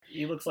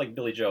He looks like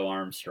Billy Joe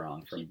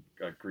Armstrong from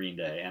Green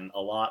Day, and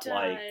a lot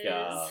like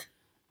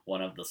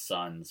one of the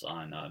sons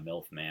on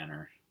MILF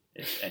Manor,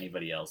 if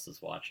anybody else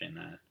is watching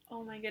that.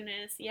 Oh my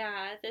goodness,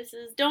 yeah,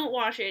 don't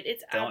watch it,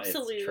 it's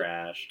absolute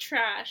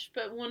trash,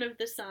 but one of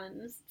the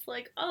sons, it's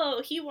like,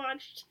 oh, he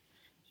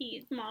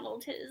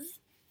modeled his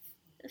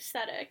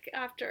aesthetic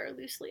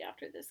loosely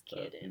after this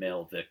kid. The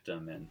male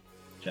victim in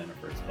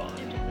Jennifer's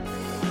Body.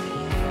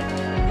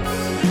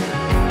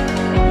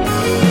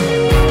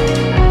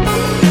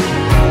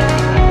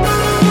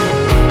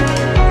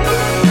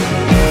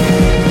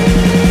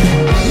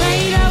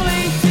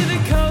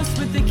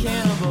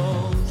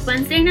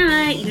 Wednesday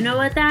night, you know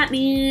what that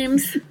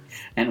means.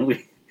 And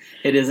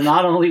it is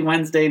not only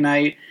Wednesday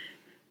night,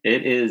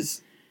 it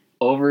is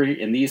over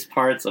in these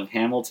parts of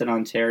Hamilton,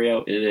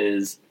 Ontario, it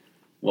is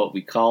what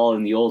we call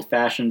in the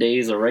old-fashioned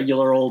days a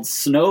regular old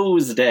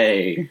snows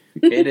day.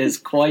 It is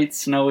quite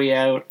snowy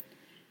out.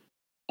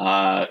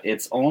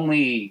 It's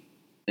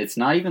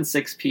not even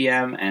 6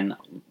 p.m. and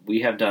we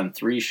have done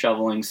 3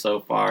 shovelings so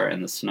far,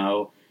 and the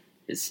snow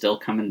is still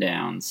coming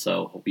down.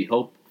 So we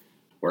hope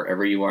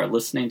wherever you are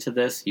listening to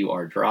this, you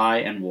are dry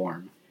and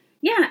warm.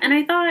 Yeah, and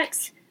I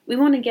thought we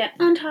want to get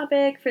on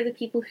topic for the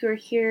people who are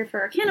here for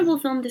our Cannibal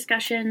film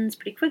discussions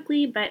pretty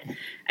quickly, but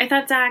I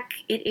thought, Zach,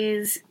 it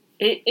is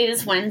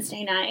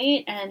Wednesday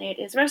night, and it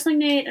is wrestling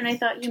night, and I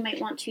thought you might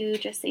want to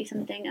just say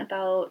something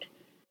about,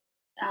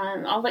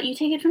 I'll let you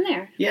take it from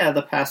there. Yeah,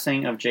 the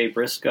passing of Jay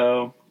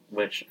Briscoe,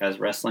 which, as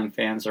wrestling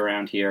fans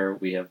around here,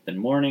 we have been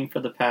mourning for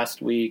the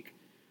past week.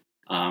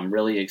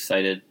 Really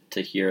excited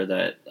to hear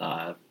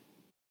that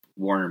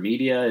Warner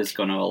Media is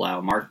going to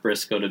allow Mark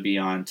Briscoe to be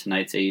on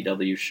tonight's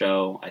AEW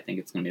show. I think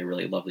it's going to be a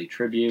really lovely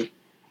tribute.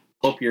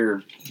 Hope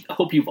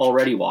you've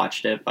already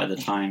watched it by the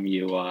time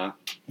you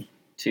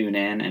tune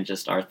in, and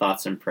just our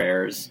thoughts and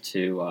prayers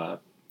to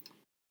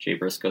Jay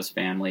Briscoe's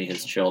family,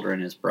 his children,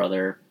 his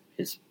brother,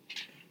 his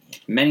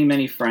many,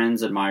 many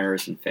friends,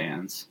 admirers, and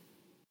fans.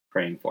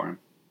 Praying for him.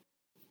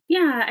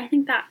 Yeah, I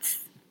think that's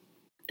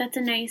a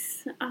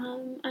nice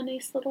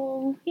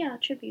little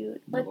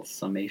tribute. Little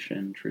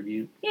summation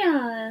tribute.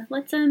 Yeah,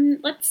 let's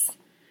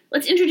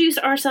introduce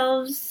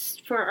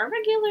ourselves for our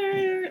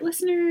regular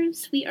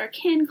listeners. We are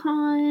Cann,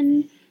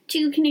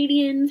 2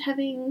 Canadians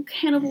having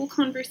cannibal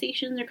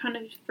conversations, or kind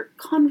of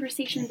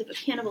conversations about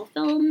cannibal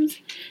films.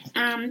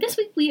 This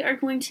week we are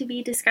going to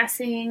be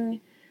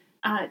discussing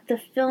the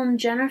film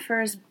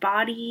Jennifer's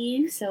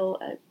Body. So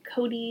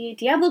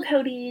Diablo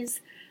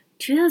Cody's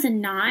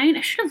 2009.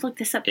 I should have looked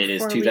this up before. It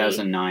is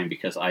 2009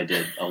 because I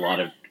did a lot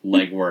of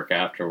legwork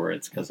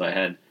afterwards because I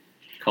had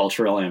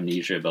cultural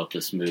amnesia about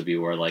this movie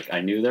where, like,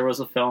 I knew there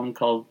was a film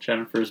called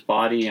Jennifer's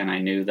Body, and I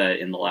knew that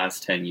in the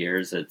last 10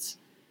 years it's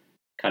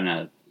kind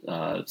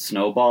of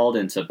snowballed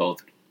into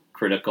both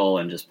critical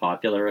and just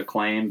popular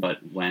acclaim, but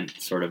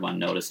went sort of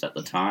unnoticed at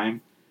the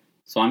time.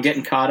 So I'm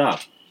getting caught up,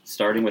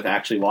 starting with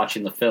actually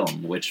watching the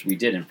film, which we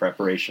did in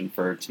preparation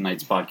for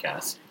tonight's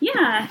podcast.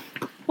 Yeah.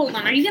 Hold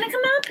on, are you going to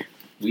come up?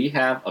 We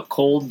have a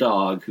cold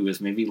dog who is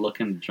maybe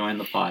looking to join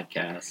the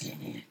podcast.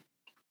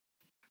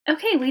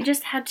 Okay, we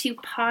just had to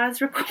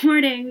pause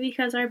recording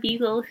because our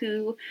beagle,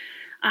 who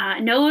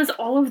knows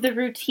all of the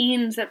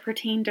routines that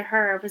pertain to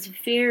her, was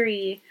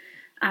very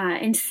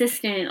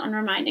insistent on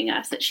reminding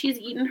us that she's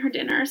eaten her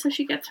dinner, so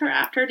she gets her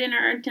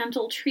after-dinner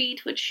dental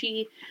treat, which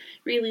she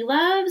really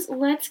loves.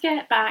 Let's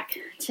get back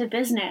to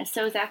business.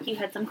 So, Zach, you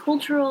had some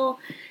cultural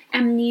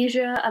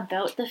amnesia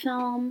about the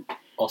film.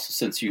 Also,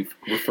 since you've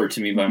referred to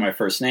me by my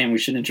first name, we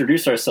should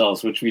introduce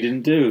ourselves, which we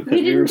didn't do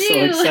because we were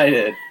so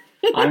excited.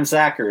 I'm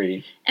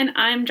Zachary. And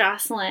I'm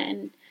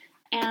Jocelyn.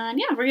 And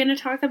yeah, we're going to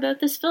talk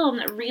about this film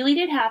that really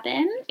did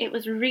happen. It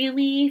was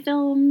really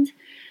filmed,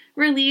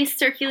 released,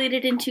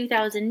 circulated in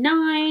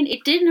 2009.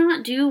 It did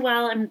not do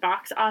well in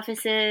box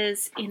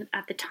offices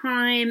at the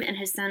time, and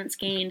has since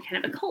gained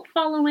kind of a cult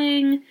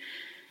following.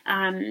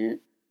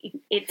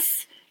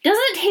 It's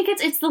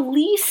the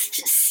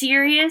least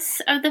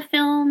serious of the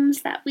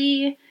films that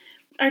we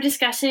are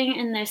discussing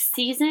in this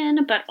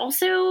season, but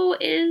also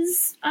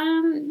has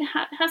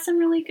some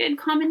really good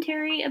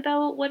commentary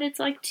about what it's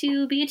like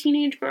to be a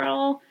teenage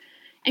girl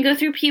and go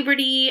through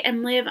puberty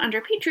and live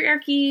under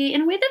patriarchy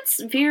in a way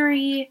that's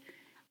very,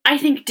 I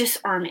think,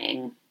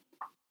 disarming.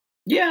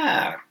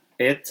 Yeah,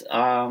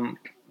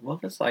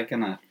 what was I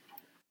gonna...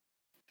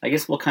 I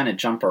guess we'll kind of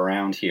jump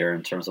around here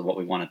in terms of what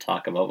we want to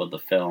talk about with the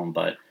film,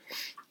 but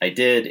I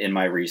did, in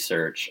my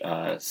research,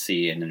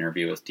 see an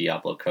interview with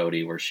Diablo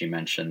Cody where she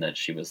mentioned that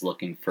she was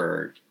looking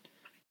for,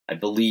 I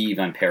believe,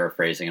 I'm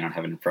paraphrasing, I don't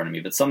have it in front of me,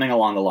 but something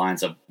along the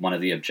lines of one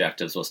of the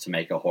objectives was to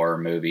make a horror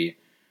movie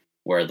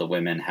where the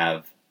women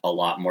have a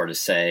lot more to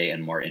say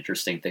and more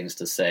interesting things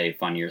to say,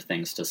 funnier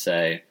things to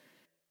say,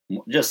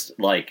 just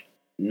like,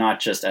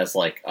 not just as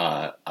like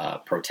a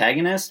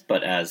protagonist,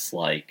 but as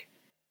like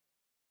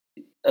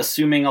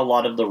assuming a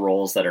lot of the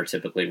roles that are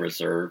typically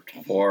reserved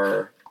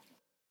for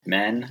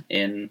men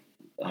in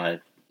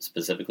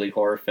specifically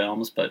horror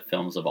films, but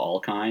films of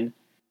all kind.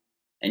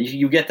 And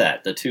you get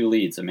that. The 2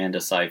 leads, Amanda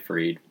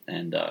Seyfried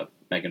and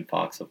Megan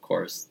Fox, of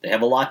course, they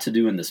have a lot to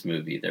do in this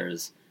movie.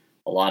 There's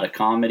a lot of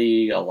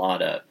comedy, a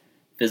lot of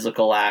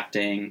physical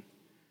acting,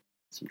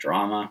 some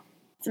drama.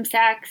 Some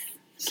sex.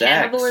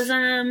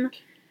 Cannibalism.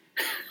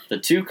 The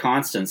two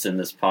constants in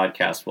this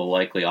podcast will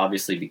likely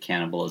obviously be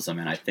cannibalism,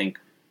 and I think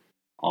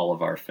all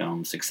of our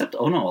films, except,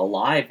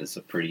 Alive is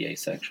a pretty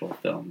asexual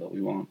film, but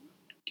we won't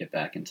get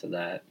back into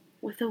that.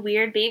 With the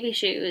weird baby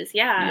shoes,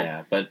 yeah.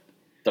 Yeah, but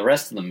the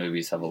rest of the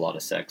movies have a lot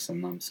of sex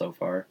in them so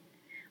far.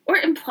 Or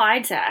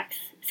implied sex.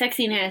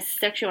 Sexiness,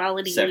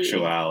 sexuality.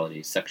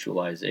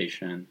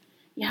 Sexualization.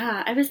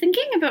 Yeah, I was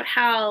thinking about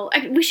how...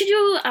 we should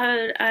do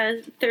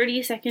a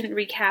 30-second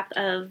recap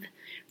of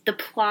the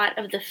plot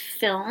of the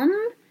film.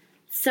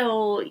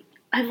 So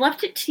I've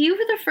left it to you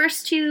for the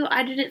first two.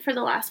 I did it for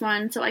the last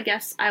one, so I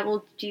guess I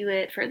will do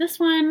it for this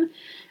one.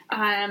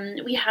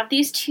 We have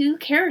these two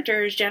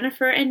characters,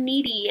 Jennifer and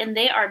Needy, and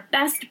they are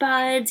best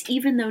buds,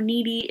 even though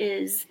Needy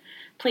is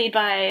played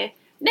by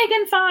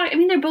Megan Fox. I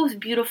mean, they're both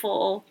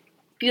beautiful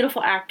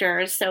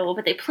actors,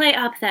 but they play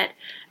up that,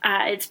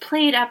 it's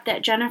played up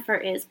that Jennifer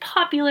is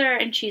popular,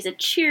 and she's a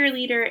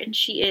cheerleader, and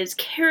she is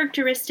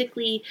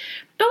characteristically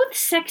both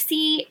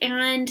sexy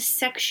and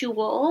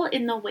sexual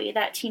in the way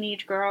that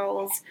teenage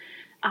girls,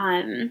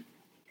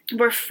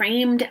 were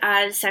framed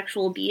as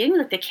sexual beings.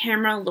 Like, the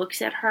camera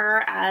looks at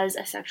her as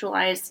a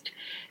sexualized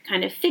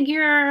kind of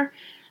figure.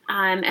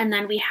 And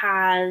then we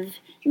have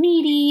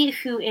Needy,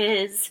 who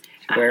is...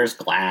 wears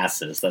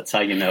glasses. That's how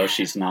you know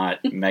she's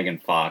not Megan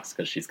Fox,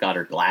 because she's got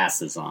her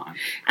glasses on.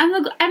 And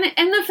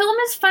the film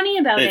is funny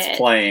about it. It's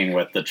playing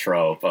with the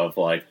trope of,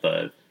 like,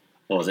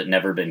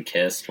 Never Been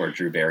Kissed, where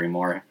Drew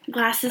Barrymore.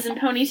 Glasses and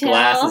ponytail.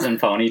 Glasses and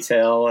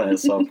ponytail. And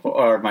so,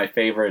 or my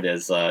favorite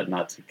is,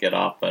 not to get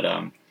off, but,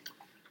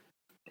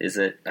 is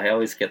it... I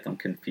always get them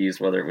confused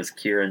whether it was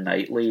Keira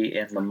Knightley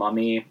in The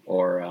Mummy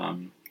or,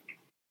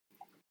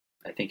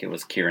 I think it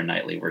was Keira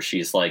Knightley, where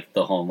she's, like,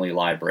 the homely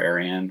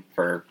librarian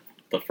for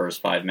the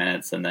first 5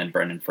 minutes, and then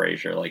Brendan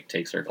Fraser, like,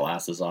 takes her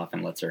glasses off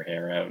and lets her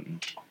hair out,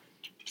 and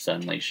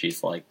suddenly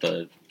she's, like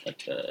the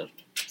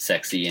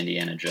sexy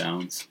Indiana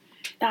Jones.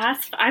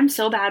 I'm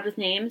so bad with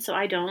names, so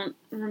I don't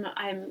remember.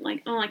 I'm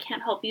like, I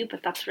can't help you,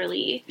 but that's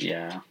really...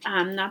 Yeah.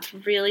 That's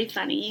really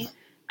funny.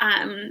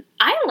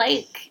 I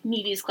like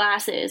Needy's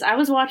glasses. I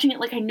was watching it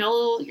like, I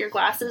know your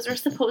glasses are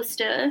supposed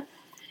to,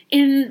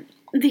 in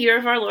the year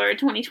of our Lord,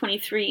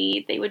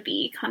 2023, they would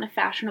be kind of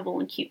fashionable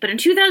and cute. But in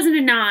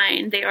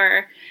 2009, they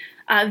are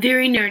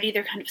very nerdy.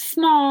 They're kind of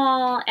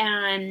small,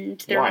 and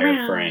they're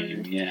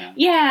wireframe, yeah.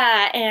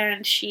 Yeah,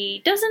 and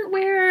she doesn't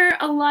wear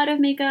a lot of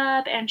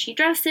makeup, and she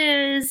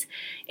dresses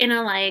in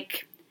a,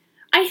 like...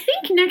 I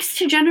think next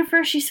to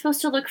Jennifer, she's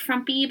supposed to look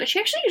frumpy, but she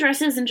actually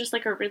dresses in just,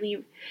 like, a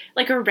really,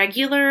 like, a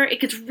regular... It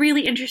gets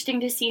really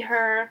interesting to see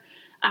her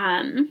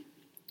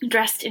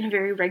dressed in a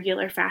very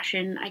regular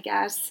fashion, I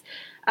guess.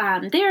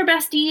 They are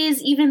besties,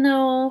 even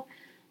though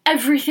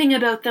everything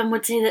about them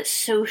would say that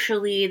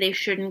socially they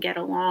shouldn't get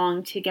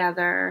along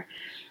together.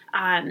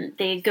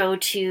 They go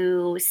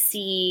to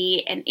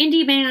see an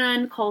indie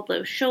band called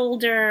Low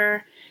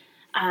Shoulder.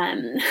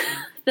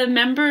 The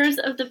members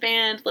of the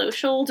band Low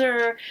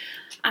Shoulder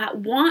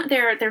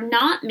they're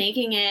not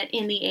making it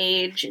in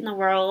the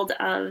world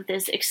of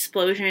this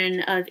explosion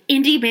of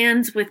indie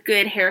bands with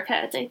good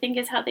haircuts, I think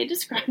is how they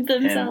describe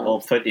themselves. And we'll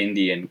put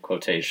indie in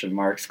quotation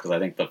marks, because I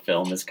think the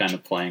film is kind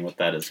of playing with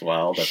that as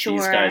well, that Sure.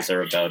 These guys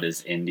are about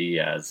as indie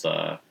as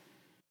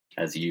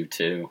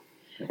U2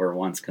 were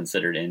once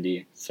considered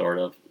indie, sort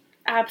of.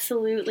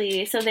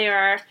 Absolutely. So they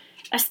are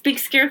a big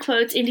scare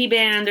quotes indie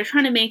band. They're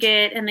trying to make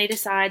it, and they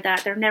decide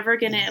that they're never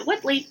gonna...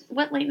 What late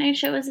night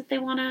show is it they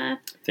wanna...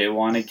 They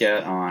want to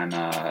get on,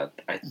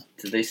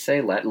 did they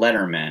say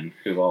Letterman,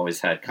 who always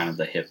had kind of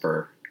the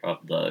hipper of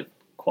the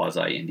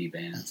quasi-indie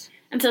bands.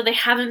 And so they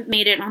haven't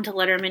made it onto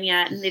Letterman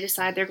yet, and they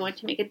decide they're going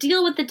to make a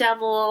deal with the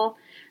devil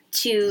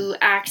to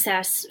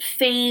access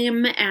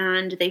fame,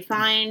 and they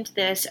find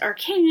this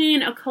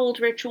arcane occult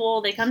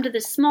ritual. They come to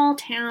this small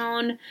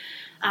town.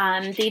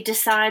 They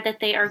decide that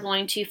they are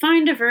going to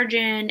find a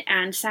virgin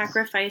and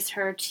sacrifice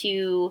her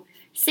to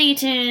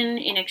Satan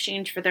in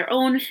exchange for their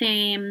own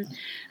fame.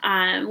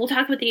 We'll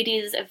talk about the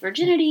ideas of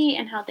virginity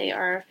and how they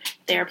are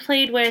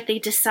played with. They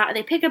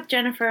pick up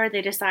Jennifer.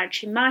 They decide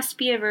she must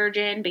be a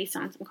virgin based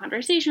on some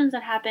conversations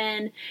that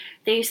happen.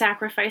 They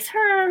sacrifice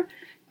her.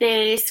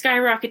 They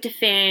skyrocket to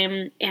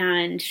fame,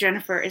 and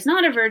Jennifer is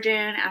not a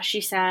virgin, as she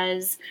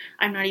says,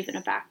 I'm not even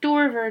a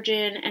backdoor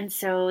virgin, and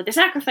so the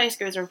sacrifice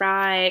goes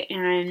awry,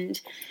 and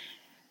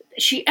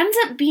she ends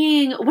up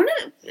being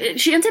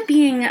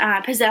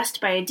possessed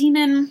by a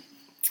demon.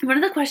 One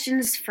of the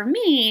questions for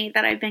me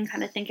that I've been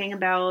kind of thinking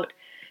about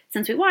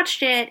since we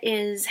watched it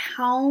is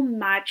how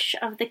much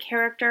of the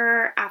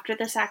character after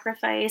the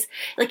sacrifice,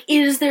 like,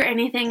 is there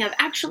anything of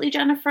actually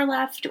Jennifer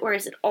left, or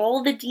is it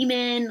all the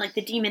demon? Like,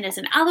 the demon is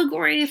an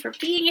allegory for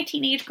being a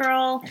teenage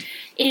girl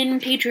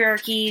in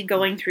patriarchy,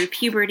 going through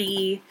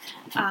puberty,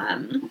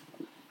 but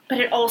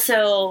it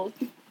also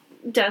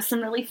does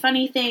some really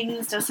funny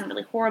things, does some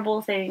really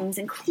horrible things,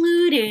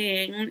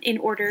 including in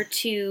order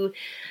to,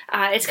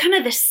 it's kind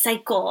of this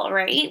cycle,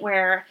 right,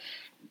 where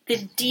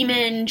the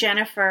demon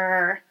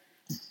Jennifer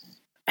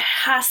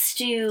has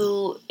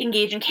to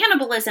engage in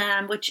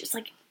cannibalism, which is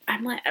like,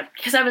 I'm like,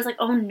 because I was like,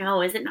 oh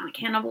no, is it not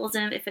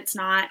cannibalism if it's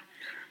not,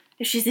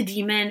 if she's a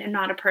demon and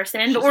not a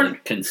person? She's but we're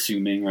like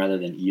consuming rather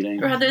than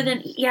eating.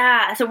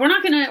 Yeah. So we're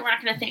not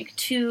gonna think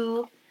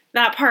to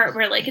that part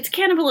where like it's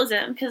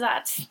cannibalism, because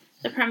that's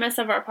the premise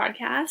of our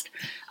podcast.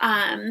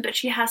 But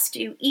she has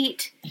to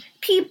eat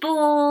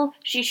people.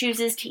 She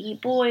chooses to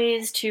eat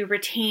boys to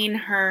retain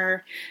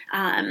her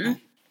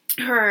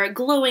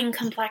glowing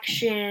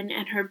complexion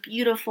and her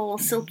beautiful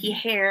silky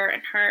hair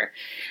and her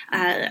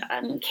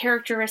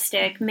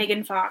characteristic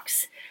Megan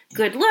Fox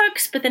good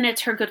looks. But then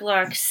it's her good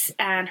looks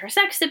and her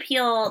sex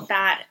appeal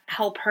that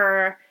help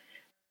her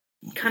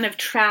kind of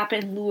trap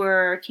and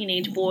lure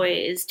teenage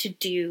boys to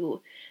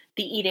do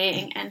the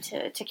eating and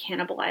to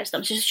cannibalize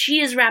them. So she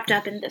is wrapped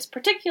up in this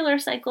particular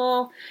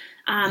cycle,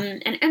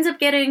 and ends up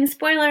getting,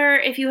 spoiler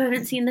if you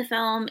haven't seen the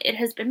film, it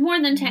has been more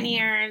than 10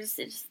 years.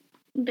 It's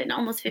been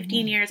almost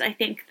 15 years. I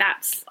think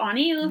that's on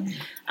you.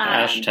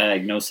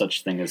 Hashtag no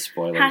such thing as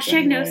spoilers.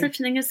 Hashtag no such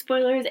thing as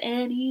spoilers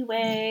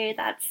anyway.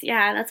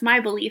 That's my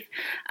belief.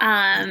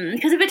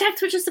 Because if a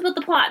text was just about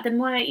the plot, then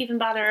why even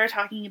bother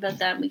talking about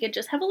them? We could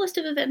just have a list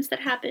of events that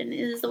happen,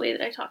 is the way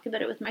that I talk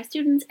about it with my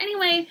students.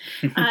 Anyway,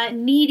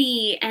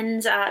 Needy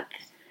ends up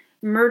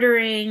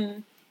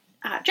murdering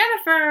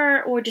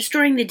Jennifer, or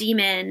destroying the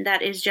demon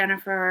that is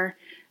Jennifer,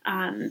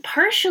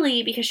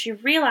 partially because she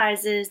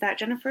realizes that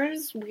Jennifer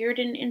is weird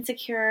and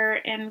insecure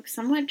and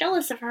somewhat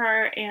jealous of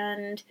her,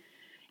 and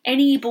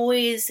any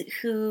boys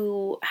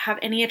who have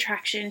any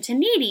attraction to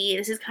Needy,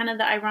 this is kind of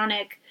the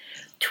ironic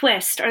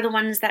twist, are the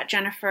ones that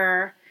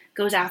Jennifer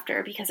goes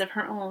after because of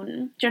her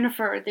own,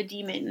 Jennifer the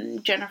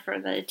demon, Jennifer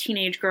the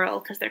teenage girl,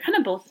 because they're kind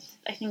of both,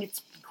 I think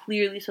it's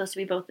clearly supposed to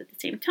be both at the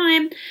same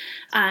time,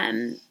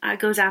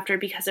 goes after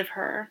because of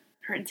her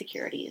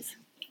insecurities.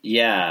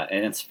 Yeah,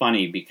 and it's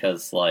funny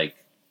because, like,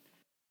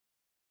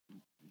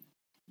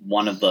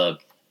 one of the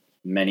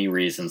many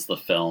reasons the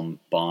film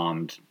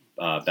bombed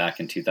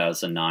back in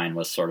 2009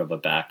 was sort of a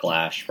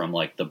backlash from,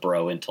 like, the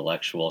bro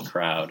intellectual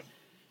crowd.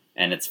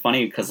 And it's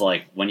funny because,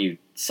 like, when you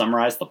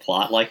summarize the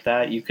plot like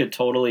that, you could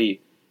totally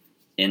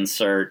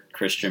insert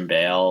Christian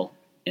Bale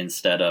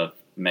instead of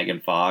Megan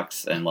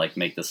Fox and, like,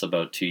 make this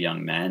about two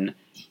young men.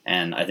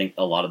 And I think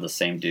a lot of the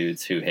same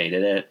dudes who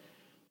hated it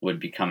would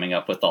be coming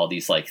up with all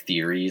these, like,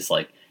 theories,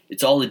 like,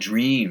 it's all a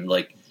dream,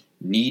 like,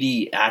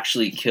 Needy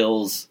actually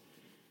kills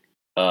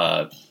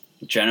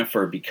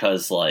Jennifer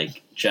because,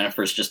 like,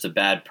 Jennifer's just a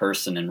bad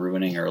person and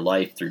ruining her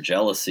life through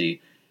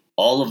jealousy.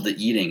 All of the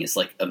eating is,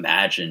 like,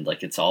 imagined,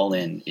 like, it's all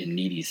in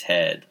Needy's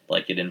head.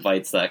 Like, it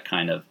invites that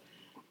kind of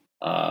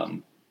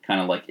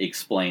like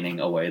explaining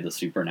away the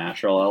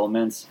supernatural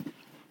elements.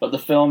 But the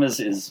film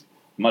is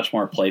much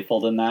more playful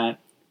than that.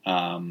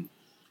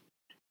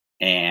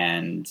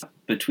 And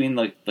between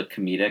the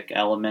comedic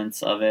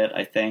elements of it,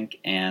 I think,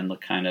 and the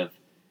kind of,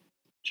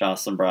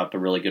 Jocelyn brought up a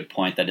really good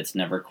point that it's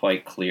never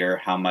quite clear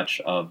how much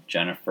of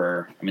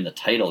Jennifer, I mean, the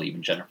title,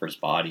 even Jennifer's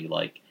body,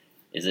 like,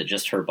 is it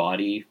just her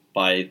body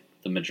by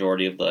the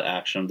majority of the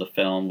action of the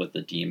film with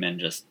the demon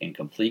just in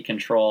complete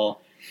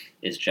control?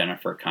 Is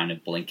Jennifer kind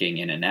of blinking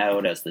in and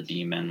out as the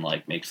demon,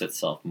 like, makes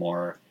itself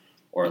more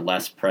or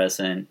less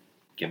present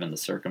given the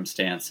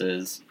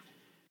circumstances?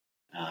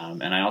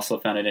 And I also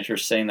found it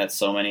interesting that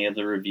so many of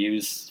the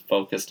reviews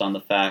focused on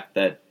the fact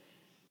that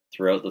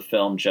throughout the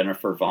film,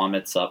 Jennifer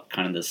vomits up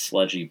kind of this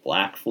sludgy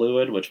black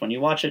fluid, which when you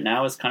watch it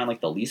now is kind of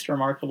like the least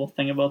remarkable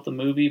thing about the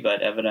movie,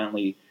 but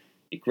evidently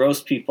it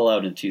grossed people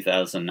out in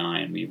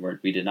 2009.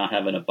 We did not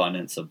have an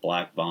abundance of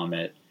black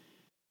vomit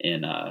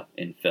in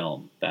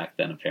film back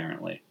then,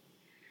 apparently.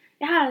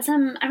 Yeah,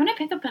 I want to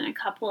pick up on a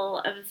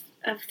couple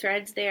of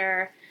threads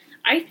there.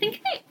 I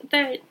think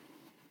that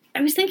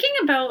I was thinking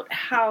about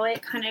how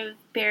it kind of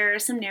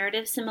bears some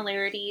narrative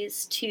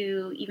similarities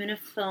to even a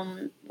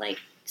film like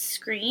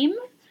Scream.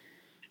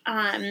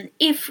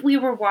 If we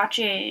were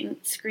watching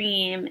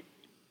Scream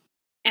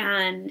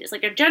and it's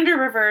like a gender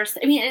reverse,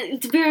 I mean,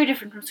 it's very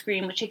different from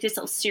Scream, which takes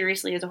itself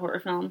seriously as a horror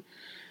film,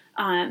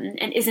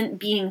 and isn't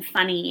being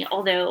funny,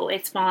 although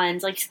it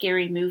spawns like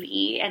Scary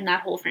Movie and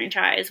that whole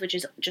franchise, which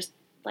is just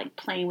like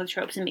playing with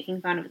tropes and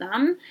making fun of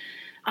them.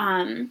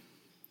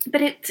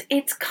 But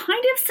it's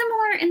kind of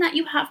similar in that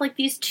you have like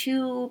these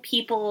two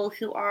people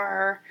who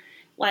are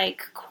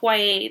like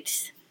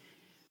quite,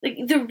 like,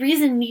 the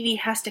reason Needy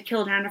has to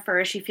kill Jennifer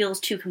is she feels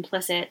too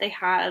complicit. They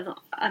have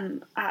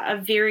a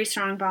very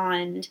strong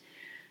bond,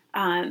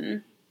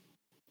 and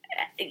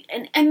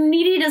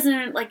Needy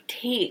doesn't like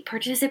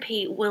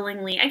participate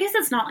willingly. I guess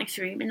it's not like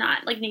Scream, and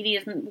not like Needy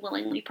doesn't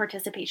willingly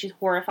participate. She's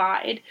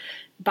horrified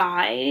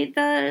by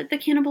the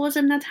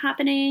cannibalism that's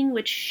happening,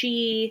 which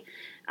she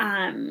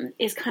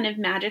is kind of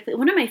magically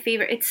one of my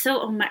favorite. It's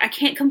so I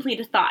can't complete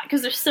a thought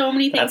because there's so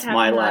many things. That's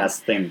my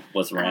last thing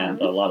was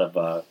around a lot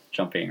of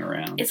jumping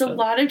around. It's a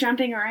lot of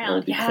jumping around.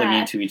 We'll be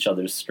clinging to each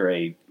other's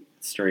stray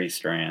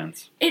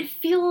strands. It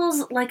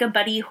feels like a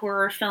buddy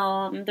horror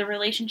film. The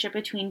relationship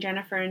between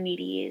Jennifer and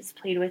Needy is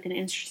played with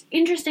in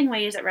interesting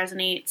ways that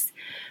resonates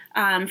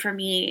for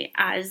me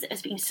as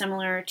being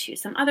similar to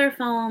some other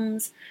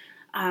films.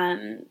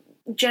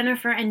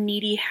 Jennifer and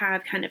Needy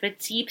have kind of a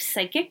deep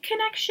psychic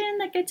connection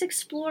that gets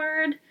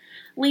explored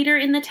later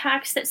in the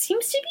text that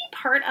seems to be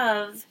part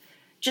of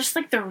just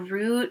like the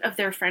root of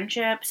their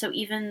friendship. So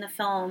even the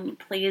film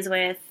plays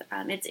with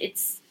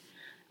it's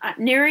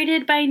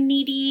narrated by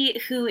Needy,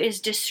 who is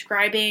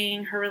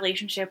describing her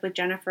relationship with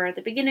Jennifer at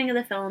the beginning of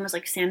the film as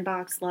like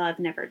sandbox love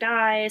never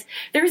dies.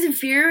 There's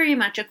very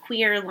much a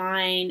queer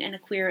line and a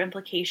queer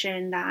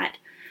implication that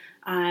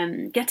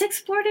gets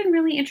explored in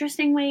really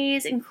interesting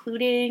ways,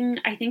 including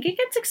I think it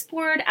gets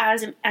explored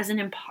as an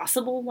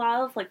impossible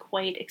love, like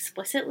quite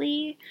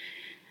explicitly.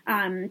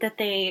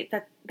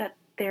 That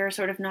they're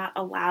sort of not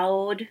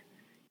allowed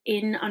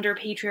under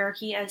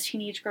patriarchy as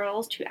teenage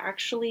girls to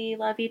actually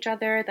love each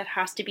other. That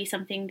has to be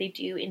something they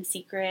do in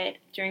secret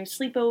during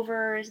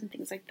sleepovers and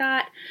things like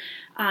that.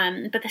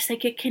 But the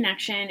psychic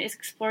connection is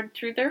explored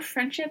through their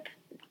friendship,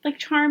 like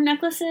charm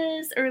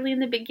necklaces early in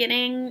the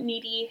beginning.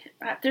 Needy,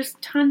 there's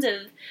tons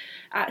of,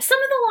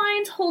 some of the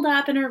lines hold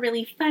up and are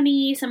really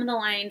funny. Some of the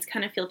lines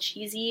kind of feel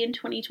cheesy in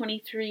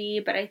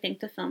 2023, but I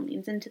think the film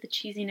leans into the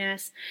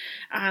cheesiness.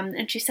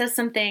 And she says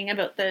something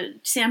about the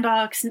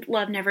sandbox,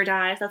 love never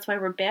dies. That's why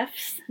we're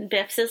Biffs.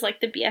 Biffs is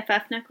like the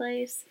BFF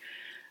necklace.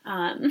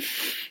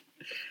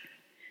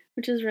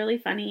 Which is really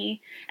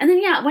funny. And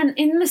then, yeah, when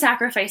in the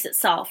sacrifice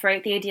itself,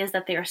 right, the idea is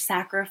that they are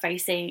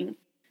sacrificing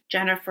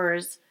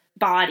Jennifer's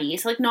body.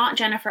 So, like, not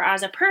Jennifer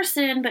as a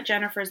person, but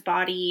Jennifer's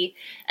body.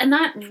 And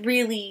that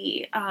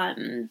really,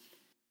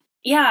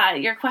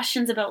 your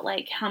questions about,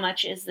 like, how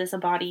much is this a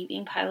body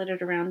being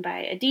piloted around by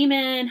a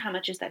demon? How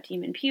much is that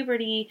demon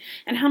puberty?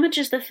 And how much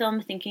is the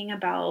film thinking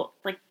about,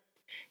 like,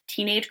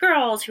 teenage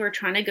girls who are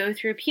trying to go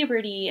through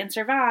puberty and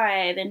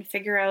survive and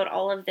figure out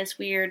all of this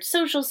weird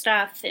social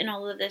stuff and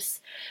all of this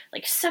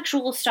like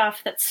sexual stuff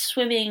that's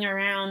swimming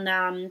around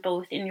them,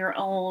 both in your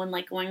own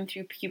like going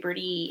through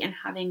puberty and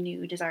having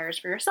new desires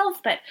for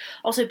yourself, but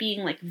also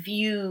being like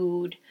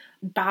viewed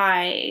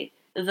by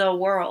the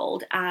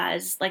world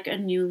as like a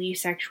newly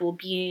sexual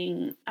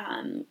being,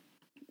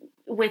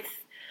 with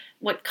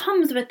what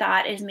comes with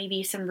that is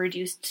maybe some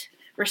reduced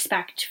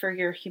respect for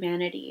your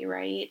humanity,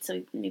 right?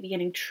 So maybe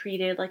getting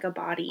treated like a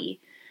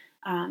body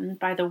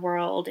by the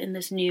world in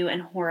this new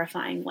and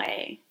horrifying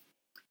way.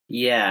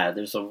 Yeah,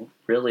 there's a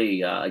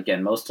really,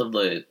 again, most of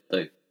the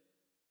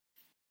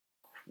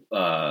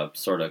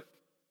sort of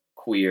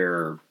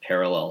queer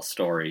parallel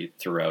story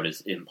throughout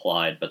is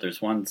implied, but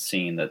there's one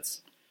scene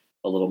that's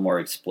a little more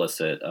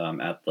explicit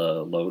at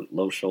the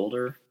low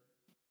shoulder.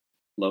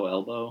 Low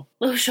elbow?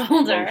 Low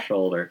shoulder. Low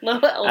shoulder. Low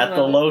elbow. At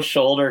the Low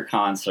Shoulder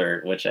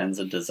concert, which ends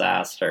in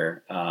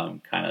disaster,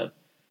 kind of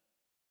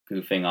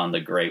goofing on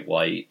the Great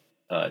White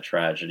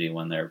tragedy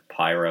when their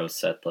pyro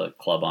set the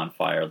club on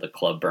fire. The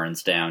club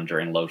burns down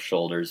during Low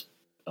Shoulder's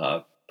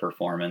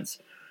performance.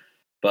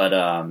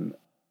 But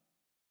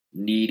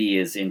Needy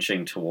is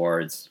inching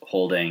towards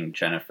holding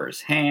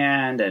Jennifer's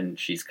hand, and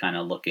she's kind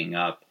of looking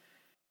up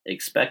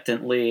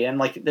expectantly. And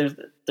like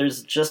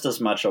there's just as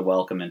much a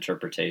welcome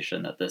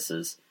interpretation that this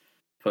is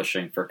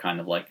pushing for kind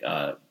of like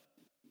a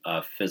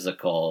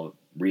physical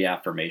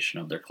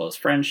reaffirmation of their close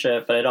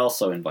friendship, but it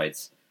also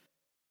invites,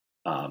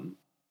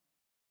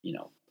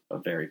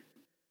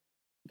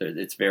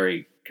 it's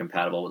very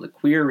compatible with the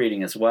queer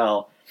reading as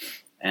well.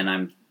 And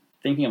I'm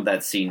thinking of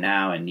that scene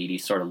now, and Needy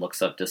sort of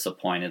looks up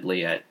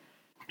disappointedly at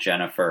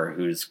Jennifer,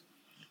 who's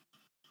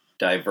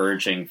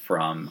diverging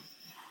from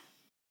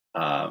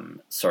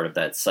sort of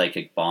that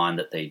psychic bond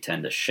that they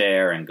tend to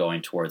share and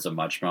going towards a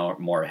much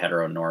more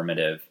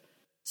heteronormative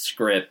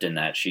script, in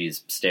that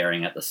she's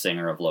staring at the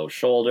singer of Low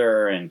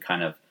Shoulder and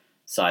kind of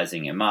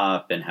sizing him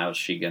up, and how's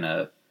she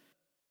gonna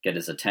get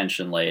his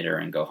attention later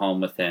and go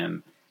home with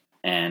him.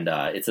 And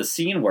it's a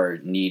scene where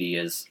Needy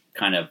is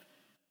kind of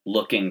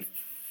looking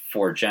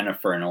for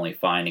Jennifer and only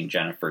finding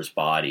Jennifer's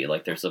body.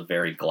 Like there's a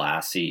very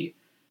glassy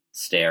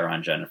stare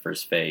on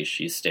Jennifer's face.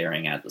 She's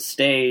staring at the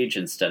stage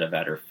instead of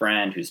at her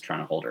friend who's trying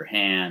to hold her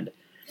hand.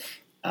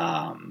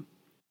 And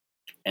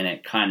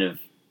it kind of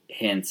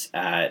hints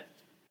at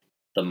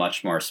the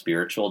much more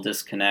spiritual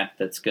disconnect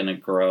that's going to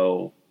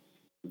grow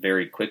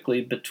very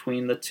quickly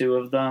between the two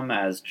of them,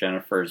 as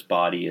Jennifer's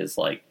body is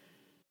like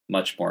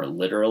much more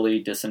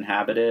literally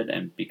disinhabited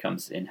and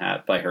becomes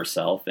by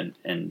herself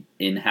and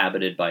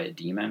inhabited by a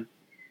demon.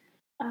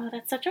 Oh,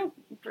 that's such a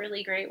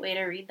really great way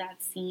to read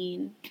that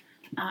scene.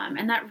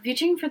 And that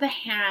reaching for the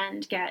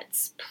hand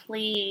gets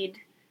played.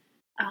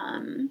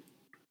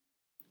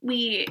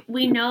 We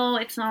know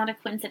it's not a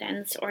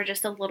coincidence or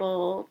just a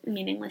little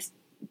meaningless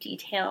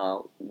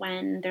detail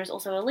when there's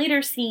also a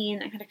later scene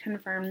that kind of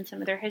confirms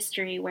some of their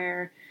history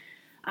where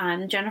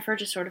Jennifer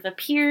just sort of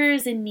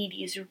appears in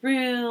Needy's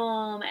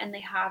room, and they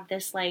have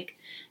this like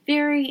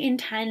very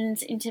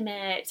intense,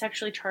 intimate,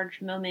 sexually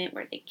charged moment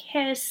where they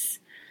kiss,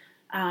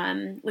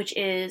 which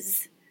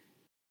is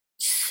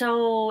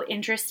so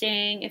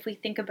interesting. If we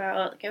think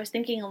about, like, I was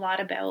thinking a lot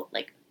about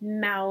like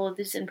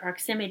mouths and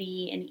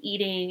proximity and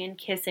eating and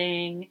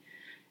kissing,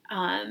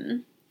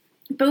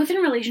 both in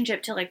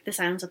relationship to like The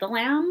Silence of the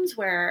Lambs,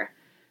 where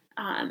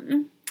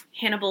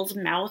Hannibal's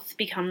mouth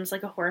becomes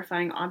like a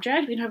horrifying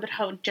object. We know about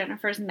how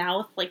Jennifer's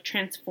mouth like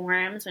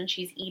transforms when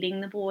she's eating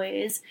the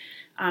boys.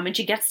 And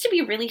she gets to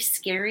be really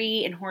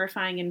scary and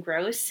horrifying and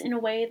gross in a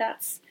way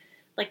that's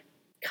like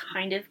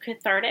kind of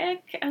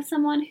cathartic as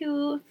someone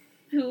who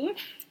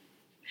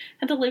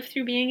had to live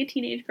through being a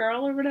teenage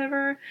girl or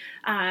whatever,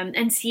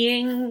 and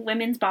seeing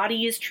women's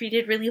bodies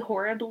treated really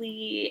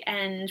horribly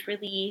and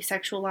really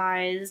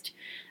sexualized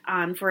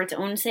for its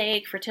own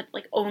sake, for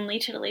like only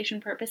titillation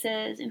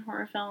purposes in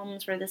horror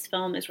films, where this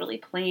film is really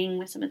playing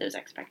with some of those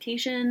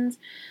expectations.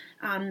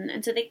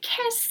 And so they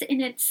kiss,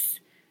 and it's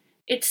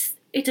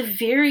a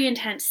very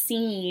intense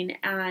scene,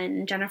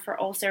 and Jennifer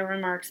also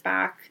remarks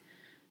back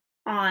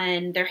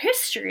on their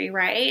history,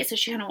 right? So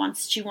she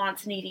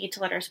wants Needy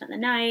to let her spend the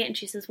night, and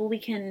she says, well,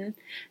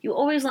 you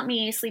always let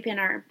me sleep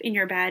in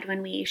your bed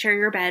when we share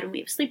your bed, when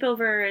we have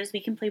sleepovers,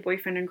 we can play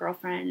boyfriend and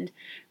girlfriend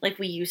like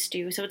we used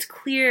to. So it's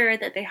clear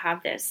that they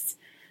have this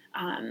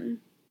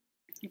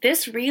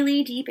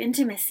really deep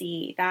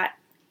intimacy that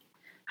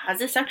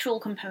has a sexual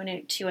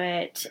component to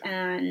it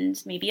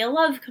and maybe a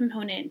love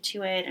component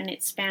to it, and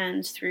it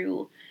spans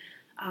through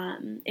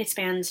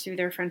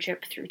their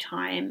friendship through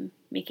time,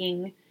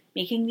 making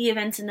the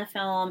events in the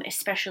film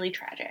especially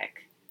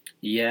tragic.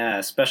 Yeah,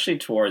 especially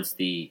towards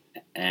the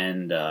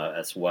end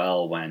as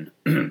well, when,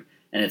 and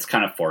it's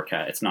kind of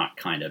forecast,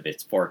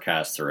 it's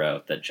forecast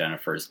throughout that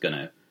Jennifer's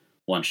gonna,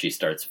 once she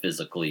starts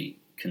physically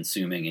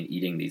consuming and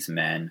eating these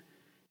men,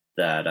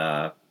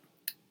 that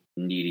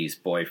Needy's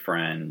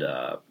boyfriend,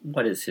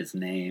 what is his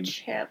name?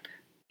 Chip.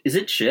 Is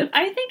it Chip?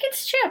 I think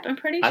it's Chip. I'm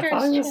pretty sure I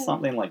thought it's it was Chip.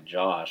 something like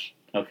Josh.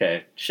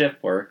 Okay, Chip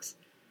works.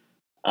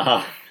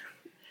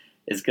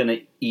 Is going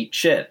to eat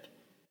Chip.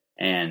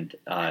 And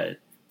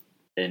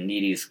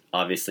Needy's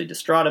obviously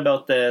distraught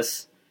about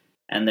this.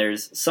 And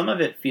there's some of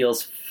it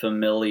feels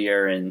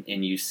familiar, and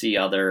you see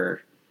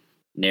other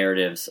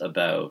narratives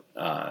about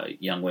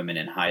young women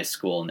in high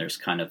school, and there's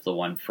kind of the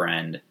one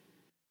friend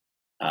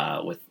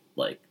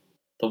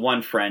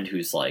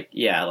who's like,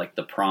 yeah, like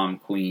the prom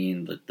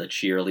queen, the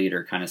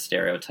cheerleader kind of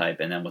stereotype,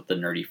 and then with the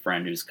nerdy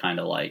friend who's kind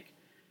of like,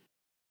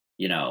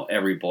 you know,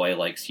 every boy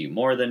likes you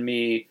more than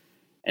me.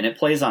 And it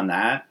plays on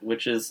that,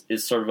 which is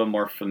sort of a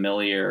more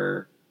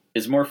familiar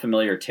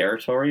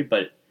territory,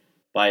 but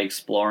by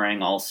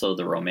exploring also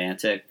the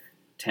romantic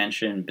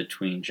tension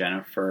between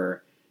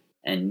Jennifer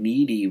and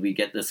Needy, we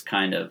get this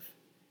kind of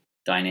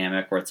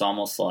dynamic where it's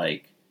almost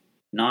like,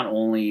 not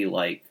only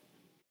like,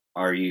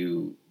 are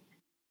you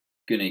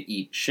gonna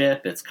eat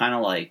Chip, it's kind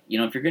of like, you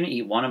know, if you're gonna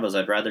eat one of us,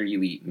 I'd rather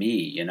you eat me,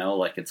 you know,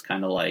 like it's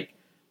kind of like,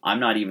 I'm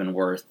not even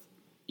worth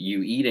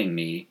you eating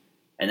me.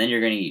 And then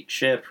you're going to eat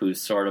Chip,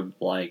 who's sort of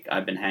like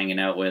I've been hanging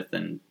out with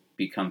and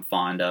become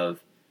fond of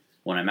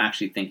when I'm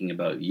actually thinking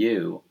about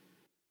you.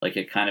 Like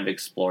it kind of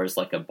explores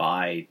like a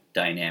bi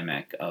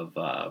dynamic of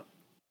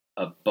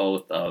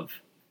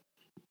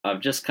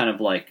just kind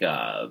of like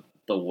the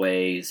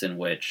ways in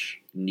which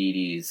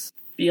Needy's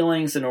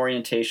feelings and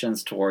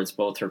orientations towards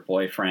both her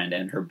boyfriend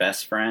and her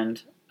best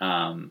friend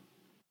are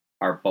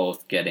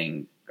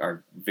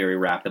very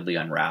rapidly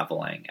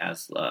unraveling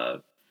as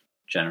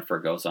Jennifer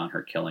goes on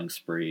her killing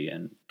spree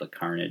and the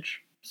carnage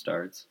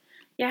starts.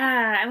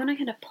 Yeah, I want to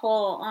kind of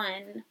pull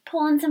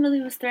on some of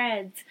those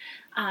threads.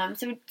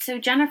 So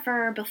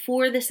Jennifer,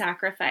 before the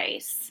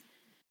sacrifice,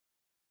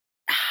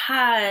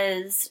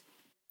 has,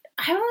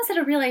 I almost said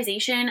a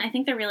realization. I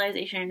think the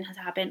realization has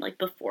happened like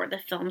before the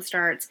film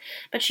starts.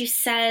 But she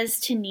says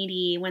to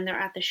Needy when they're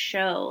at the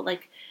show,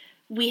 like,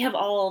 we have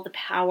all the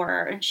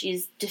power, and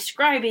she's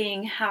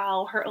describing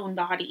how her own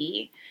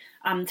body,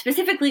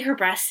 specifically her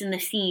breasts in the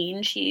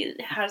scene, she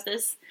has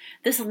this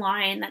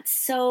line that's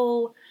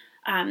so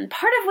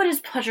part of what is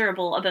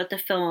pleasurable about the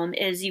film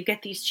is you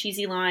get these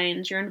cheesy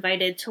lines, you're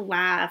invited to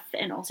laugh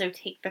and also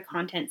take the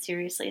content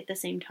seriously at the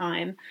same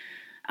time.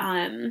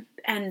 And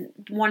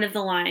one of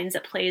the lines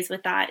that plays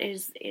with that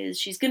is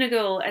she's going to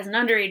go as an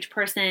underage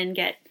person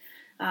get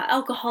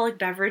alcoholic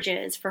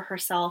beverages for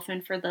herself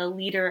and for the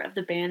leader of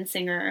the lead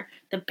singer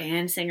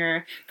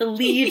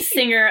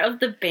of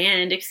the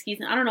band, excuse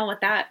me, I don't know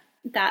what that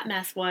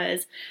mess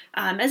was,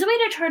 as a way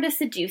to try to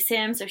seduce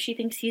him. So she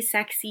thinks he's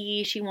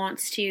sexy. She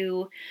wants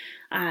to,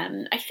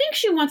 I think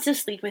she wants to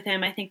sleep with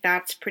him. I think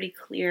that's pretty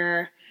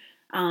clear.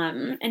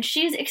 And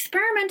she's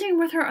experimenting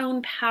with her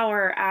own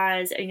power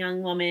as a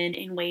young woman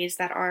in ways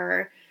that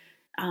are,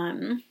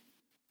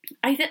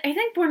 I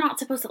think we're not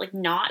supposed to like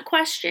not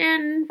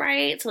question,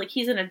 right? So like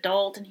he's an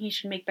adult and he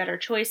should make better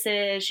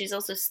choices. She's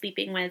also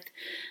sleeping with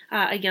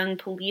a young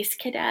police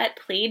cadet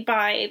played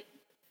by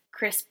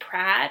Chris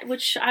Pratt,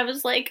 which I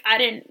was like, I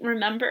didn't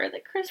remember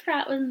that Chris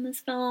Pratt was in this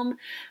film,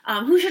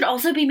 who should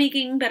also be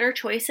making better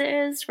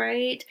choices,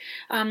 right?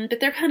 But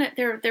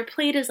they're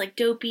played as like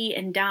dopey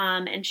and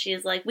dumb, and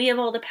she's like, we have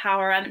all the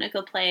power, I'm gonna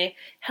go play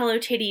Hello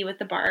Kitty with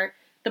the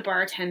the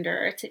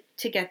bartender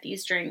to get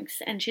these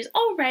drinks. And she's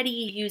already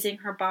using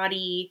her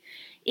body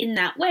in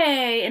that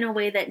way, in a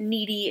way that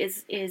Needy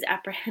is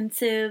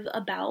apprehensive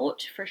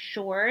about, for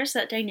sure. So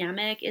that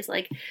dynamic is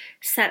like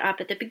set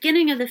up at the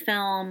beginning of the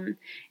film,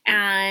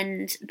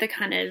 and the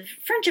kind of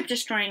friendship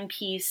destroying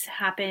piece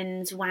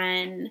happens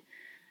when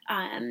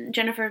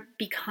Jennifer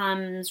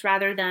becomes,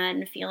 rather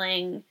than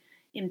feeling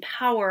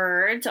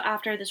empowered, so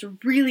after this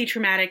really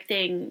traumatic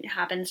thing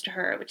happens to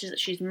her, which is that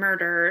she's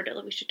murdered.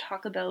 We should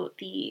talk about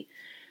the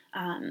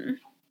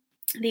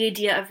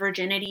idea of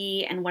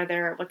virginity and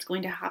whether what's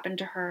going to happen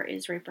to her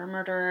is rape or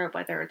murder,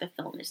 whether the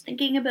film is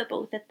thinking about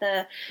both at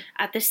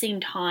the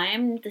same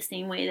time, the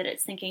same way that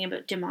it's thinking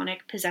about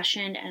demonic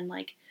possession and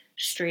like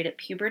straight up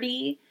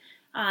puberty,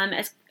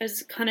 as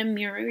kind of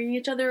mirroring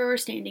each other or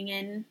standing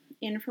in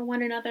for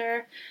one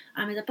another.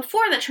 Is that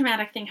before that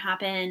traumatic thing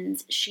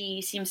happens,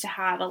 she seems to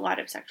have a lot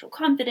of sexual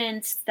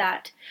confidence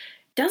that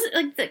doesn't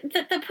like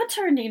that puts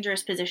her in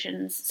dangerous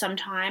positions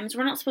sometimes.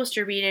 We're not supposed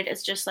to read it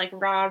as just like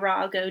rah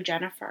rah go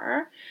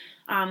Jennifer,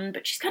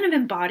 but she's kind of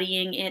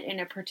embodying it in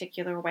a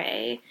particular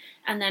way.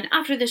 And then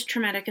after this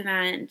traumatic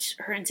event,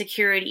 her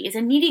insecurities,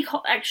 and Needy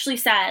actually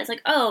says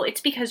like, "Oh, it's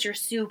because you're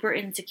super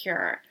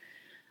insecure,"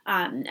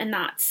 and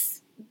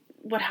that's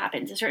what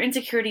happens. Is her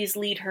insecurities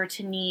lead her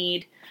to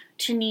need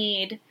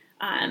Needy,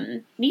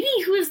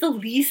 who is the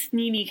least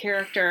needy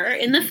character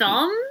in the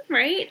film,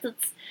 right?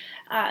 That's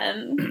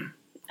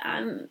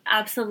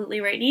absolutely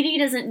right. Needy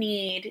doesn't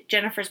need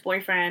Jennifer's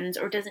boyfriends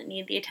or doesn't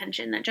need the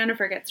attention that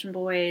Jennifer gets from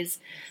boys,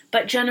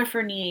 but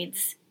Jennifer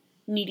needs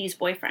Needy's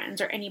boyfriends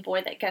or any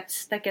boy that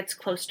gets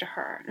close to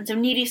her. And so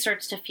Needy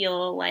starts to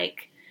feel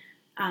like,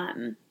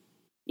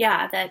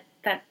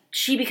 that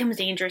she becomes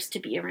dangerous to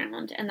be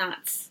around, and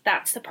that's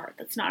the part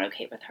that's not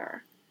okay with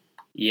her.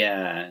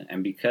 Yeah,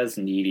 and because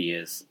Needy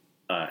is,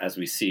 as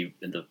we see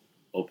in the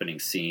opening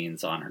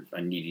scenes on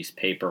Needy's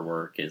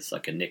paperwork, is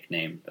like a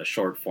nickname, a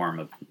short form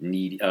of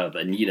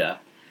Anita,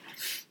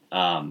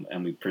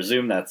 and we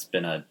presume that's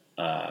been a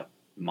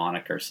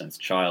moniker since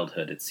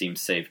childhood. It seems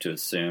safe to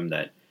assume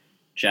that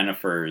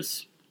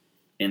Jennifer's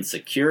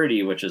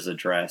insecurity, which is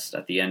addressed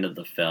at the end of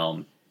the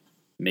film,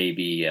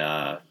 maybe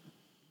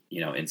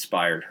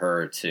inspired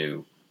her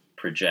to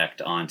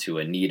project onto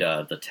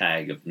Anita the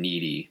tag of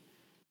Needy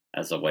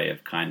as a way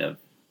of kind of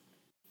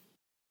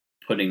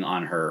putting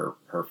on her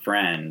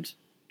friend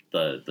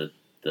the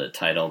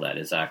title that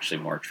is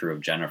actually more true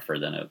of Jennifer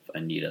than of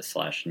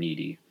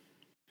Anita/Needy.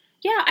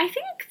 Yeah, I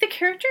think the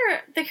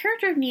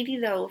character of Needy,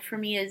 though, for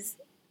me is,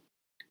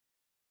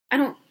 I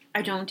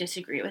don't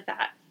disagree with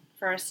that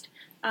first,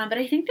 but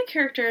I think the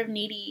character of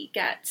Needy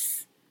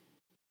gets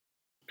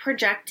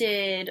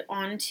projected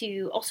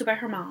onto also by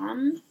her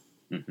mom.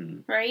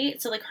 Mm-hmm.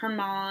 Right? So, like, her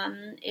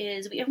mom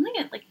is... We only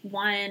get, like,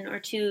 one or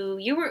two...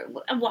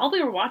 While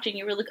we were watching,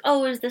 you were like,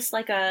 oh, is this,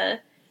 like, a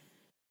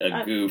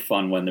goof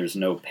on when there's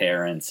no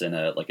parents in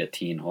a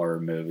teen horror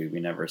movie.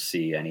 We never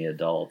see any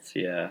adults,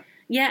 yeah.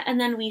 Yeah,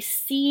 and then we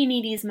see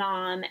Needy's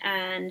mom,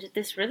 and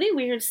this really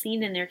weird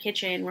scene in their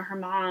kitchen where her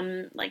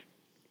mom, like,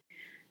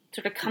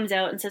 sort of comes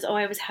out and says, oh,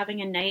 I was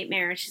having a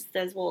nightmare. She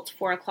says, well, it's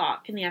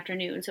 4:00 in the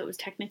afternoon, so it was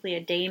technically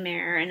a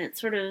daymare, and it's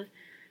sort of...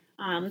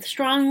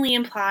 strongly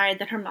implied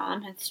that her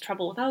mom has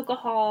trouble with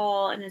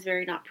alcohol and is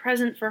very not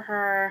present for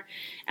her.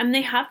 And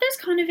they have this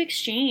kind of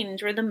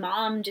exchange where the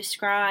mom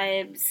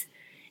describes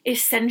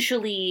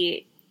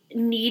essentially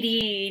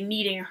Needy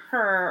needing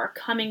her or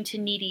coming to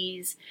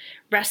Needy's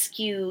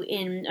rescue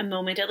in a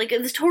moment. Like,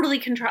 it's totally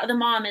the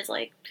mom is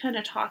like kind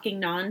of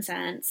talking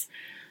nonsense.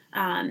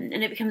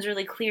 And it becomes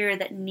really clear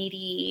that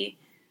Needy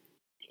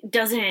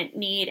doesn't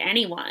need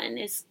anyone,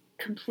 is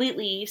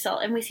completely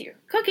and we see her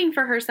cooking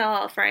for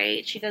herself,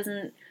 right? She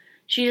doesn't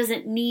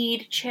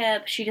need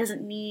Chip. She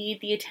doesn't need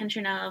the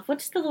attention of,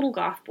 what's the little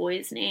goth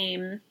boy's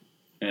name?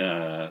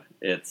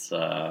 It's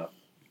oh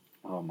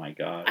my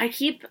god. I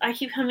keep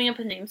coming up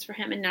with names for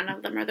him and none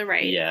of them are the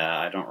right. Yeah,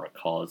 I don't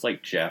recall. It's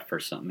like Jeff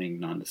or something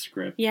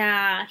nondescript.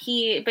 Yeah,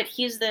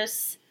 he's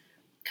this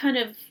kind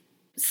of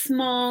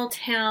small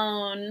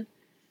town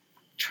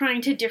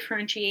trying to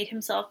differentiate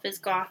himself as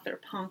goth or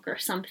punk or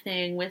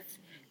something, with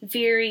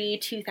very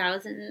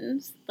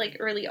 2000s, like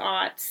early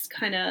aughts,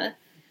 kind of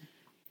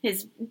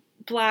his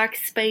black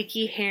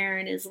spiky hair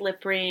and his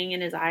lip ring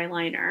and his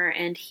eyeliner,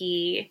 and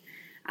he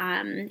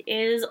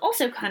is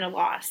also kind of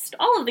lost.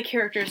 All of the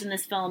characters in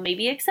this film,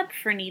 maybe except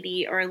for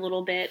Needy, are a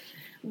little bit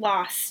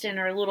lost and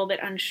are a little bit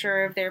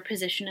unsure of their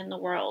position in the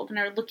world and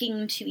are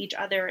looking to each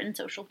other and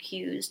social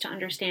cues to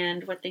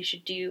understand what they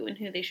should do and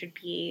who they should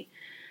be.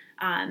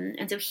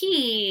 And so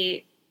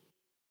he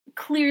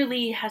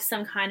clearly has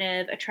some kind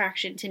of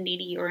attraction to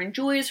Needy or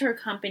enjoys her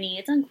company.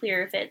 It's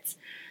unclear if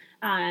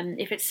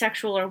it's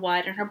sexual or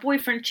what, and her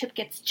boyfriend Chip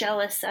gets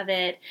jealous of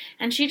it,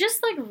 and she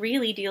just like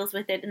really deals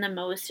with it in the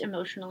most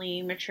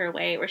emotionally mature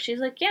way, where she's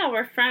like, yeah,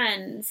 we're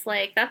friends,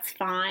 like that's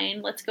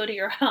fine, let's go to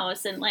your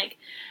house and like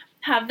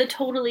have the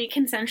totally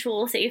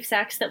consensual safe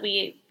sex that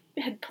we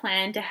had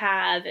planned to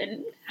have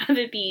and have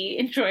it be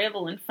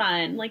enjoyable and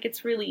fun. Like,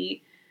 it's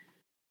really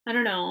I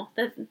don't know.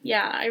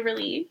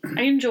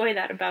 I enjoy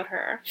that about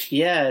her.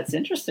 Yeah, it's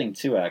interesting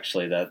too,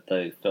 actually, that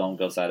the film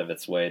goes out of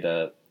its way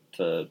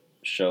to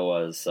show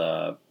us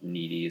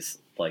Needy's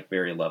like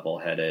very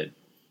level-headed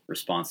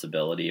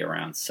responsibility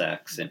around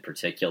sex in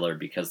particular,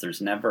 because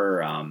there's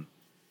never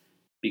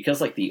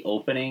because like the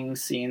opening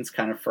scenes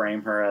kind of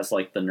frame her as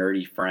like the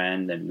nerdy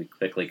friend, and we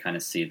quickly kind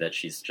of see that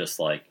she's just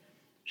like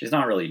she's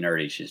not really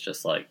nerdy. She's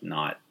just like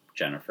not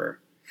Jennifer,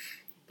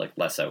 like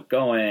less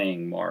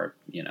outgoing, more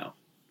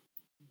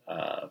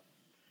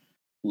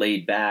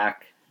laid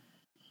back.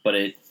 But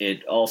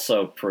it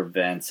also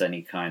prevents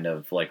any kind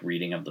of like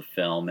reading of the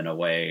film in a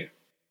way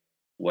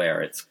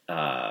where it's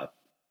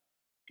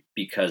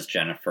because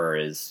Jennifer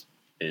is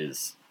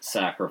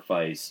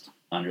sacrificed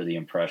under the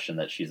impression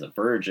that she's a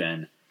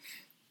virgin.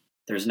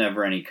 There's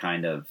never any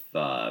kind of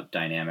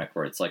dynamic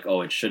where it's like,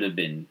 oh, it should have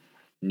been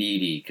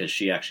Needy because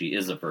she actually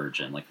is a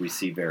virgin. Like we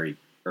see very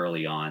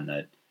early on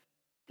that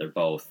they're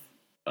both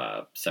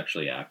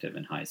sexually active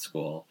in high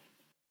school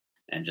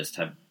and just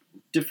have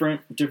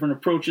different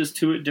approaches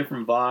to it,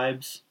 different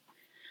vibes.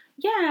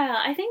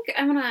 Yeah, I think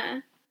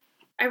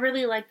I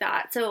really like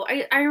that. So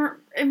I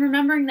am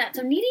remembering that.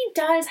 So Needy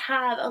does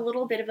have a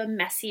little bit of a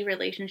messy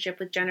relationship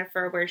with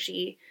Jennifer, where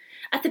she,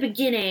 at the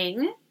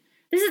beginning,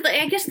 this is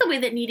I guess the way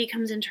that Needy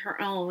comes into her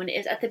own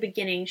is at the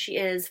beginning she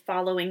is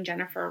following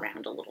Jennifer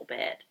around a little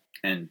bit.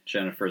 And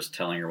Jennifer's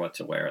telling her what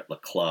to wear at the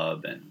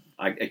club, and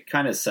it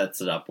kind of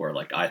sets it up where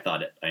like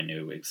I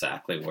knew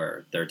exactly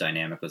where their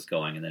dynamic was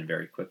going, and then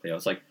very quickly I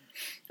was like,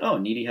 oh,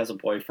 Needy has a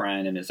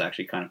boyfriend and is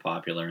actually kind of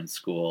popular in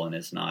school and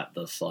is not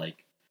this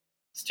like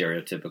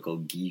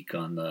stereotypical geek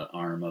on the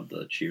arm of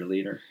the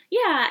cheerleader.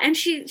 Yeah, and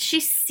she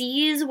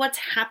sees what's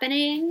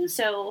happening.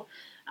 So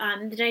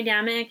the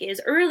dynamic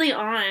is early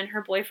on,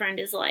 her boyfriend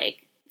is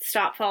like,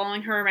 stop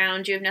following her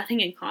around. You have nothing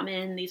in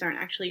common. These aren't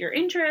actually your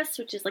interests,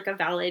 which is like a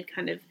valid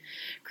kind of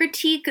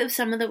critique of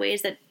some of the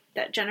ways that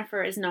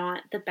Jennifer is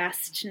not the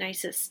best,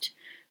 nicest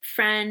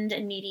friend,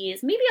 and Needy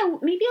is maybe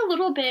a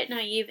little bit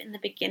naive in the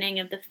beginning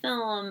of the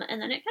film,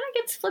 and then it kind of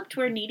gets flipped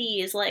where Needy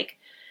is like,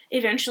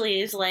 eventually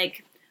is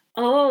like,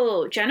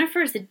 oh,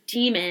 Jennifer's a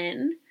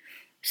demon,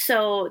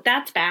 so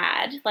that's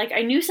bad. Like,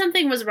 I knew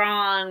something was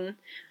wrong.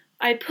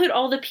 I put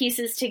all the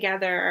pieces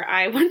together.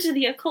 I went to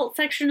the occult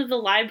section of the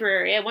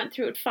library. I went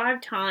through it 5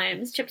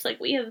 times. Chip's like,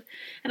 we have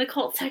an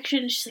occult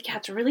section. She's like, yeah,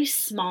 it's really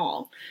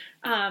small,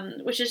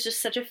 which is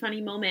just such a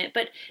funny moment.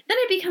 But then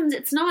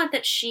it's not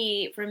that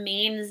she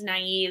remains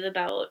naive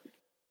about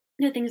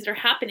the things that are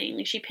happening.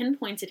 Like, she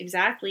pinpoints it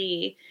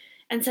exactly,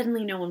 and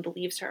suddenly no one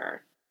believes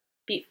her.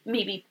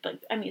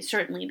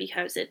 Certainly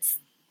because it's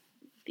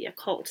the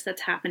occult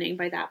that's happening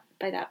by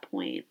that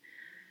point.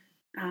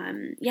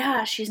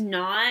 Yeah, she's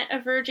not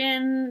a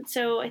virgin,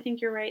 so I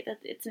think you're right that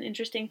it's an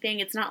interesting thing.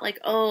 It's not like,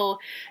 oh,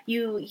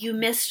 you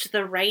missed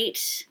the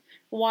right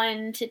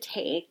one to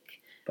take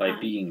by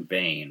being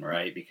vain,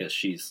 right? Because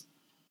she's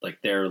like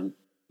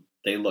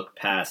they look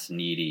past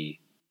Needy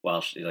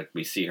while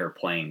we see her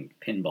playing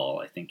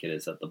pinball, I think it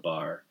is, at the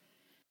bar,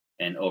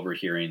 and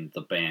overhearing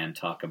the band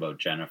talk about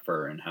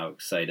Jennifer and how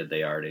excited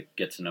they are to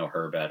get to know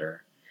her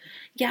better.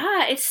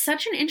 Yeah, it's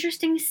such an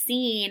interesting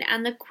scene,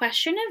 and the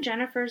question of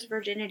Jennifer's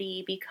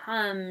virginity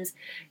becomes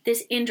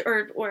this,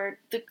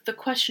 the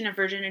question of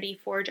virginity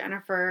for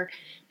Jennifer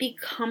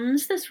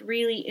becomes this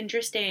really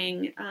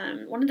interesting,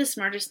 one of the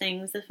smartest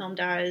things the film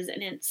does,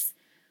 and it's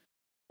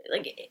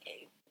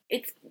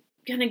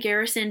kind of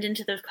garrisoned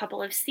into those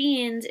couple of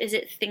scenes, is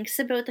it thinks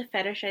about the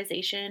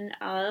fetishization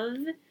of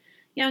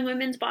young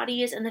women's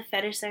bodies and the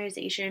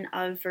fetishization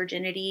of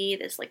virginity,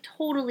 this like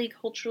totally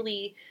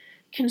culturally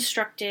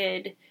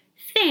constructed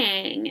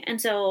thing.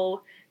 And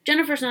so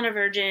Jennifer's not a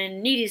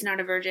virgin, Needy's not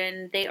a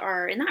virgin. They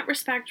are, in that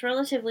respect,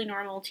 relatively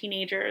normal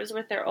teenagers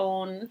with their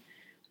own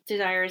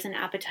desires and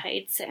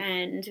appetites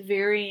and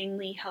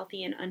varyingly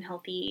healthy and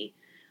unhealthy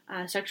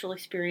sexual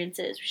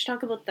experiences. We should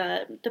talk about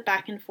the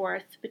back and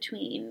forth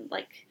between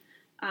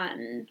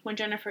when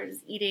Jennifer's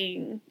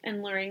eating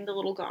and luring the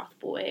little goth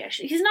boy.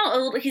 Actually, he's not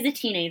old, he's a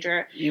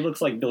teenager. He looks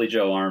like Billy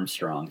Joe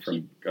Armstrong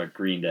from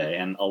Green Day,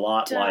 and a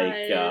lot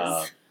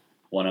like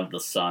one of the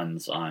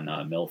sons on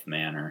MILF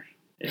Manor,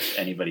 if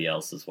anybody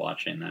else is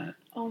watching that.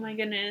 Oh my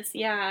goodness,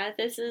 yeah,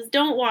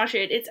 don't watch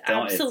it, it's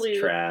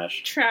absolute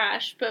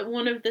trash, but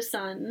one of the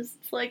sons,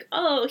 it's like,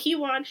 oh, he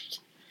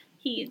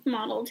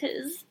modeled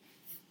his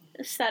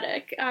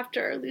aesthetic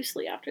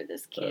loosely after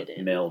this kid.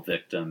 The male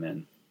victim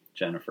in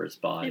Jennifer's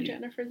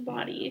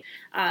body.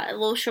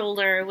 Low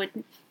Shoulder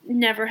would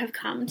never have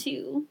come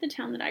to the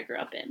town that I grew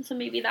up in, so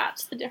maybe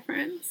that's the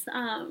difference.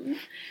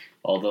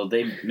 Although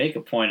they make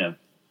a point of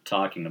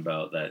talking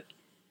about that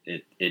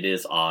it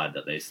is odd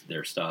that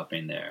they're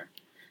stopping there,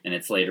 and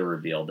it's later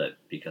revealed that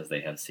because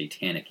they have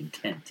satanic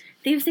intent.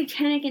 They have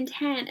satanic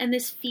intent, and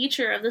this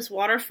feature of this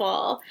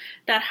waterfall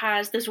that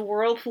has this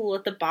whirlpool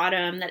at the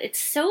bottom, that it's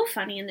so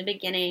funny in the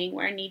beginning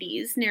where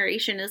Needy's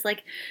narration is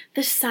like,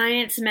 the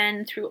science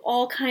men threw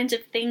all kinds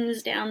of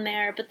things down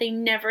there, but they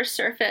never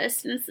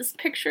surfaced, and it's this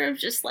picture of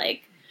just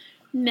like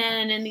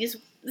men in these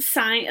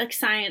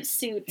science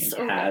suits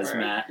or whatever.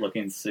 Hazmat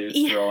looking suits,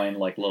 Yeah. throwing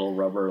like little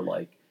rubber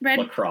Red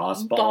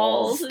lacrosse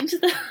balls. into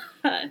the.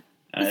 And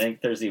I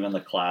think there's even the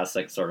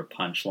classic sort of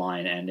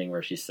punchline ending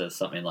where she says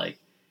something like,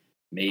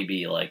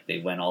 maybe like they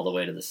went all the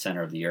way to the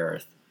center of the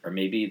earth, or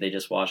maybe they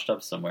just washed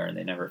up somewhere and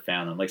they never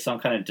found them. Like some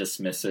kind of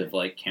dismissive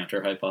like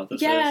counter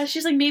hypothesis. Yeah,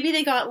 she's like, maybe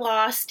they got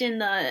lost in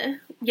the.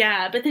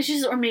 Yeah, but this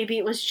is, or maybe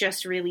it was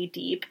just really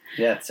deep.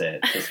 Yeah, that's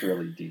it. Just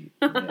really deep.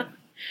 Yeah.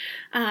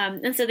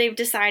 And so they've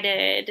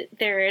decided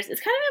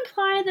it's kind of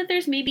implied that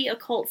there's maybe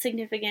occult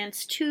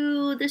significance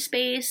to the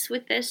space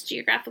with this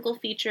geographical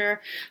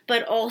feature,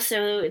 but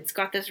also it's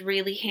got this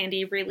really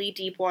handy, really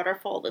deep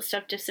waterfall that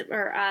stuff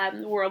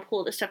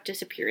whirlpool that stuff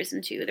disappears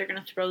into. They're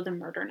going to throw the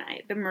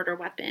murder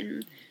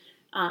weapon,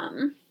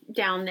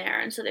 down there,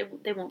 and so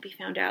they won't be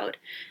found out.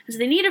 And so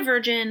they need a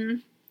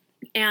virgin,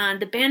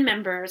 and the band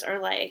members are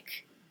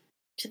like,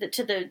 to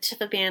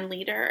the band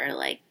leader,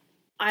 like,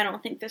 I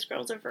don't think this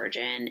girl's a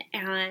virgin.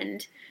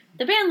 And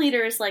the band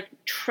leader is like,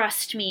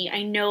 trust me,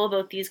 I know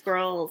about these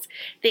girls.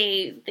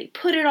 They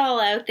put it all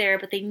out there,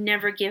 but they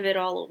never give it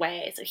all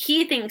away. So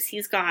he thinks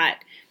he's got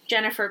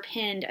Jennifer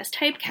pinned as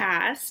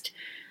typecast.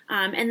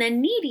 And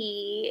then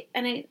Needy,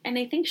 and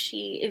I think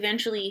she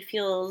eventually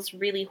feels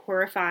really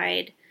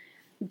horrified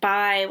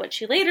by what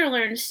she later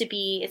learns to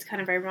be, is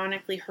kind of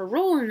ironically her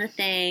role in the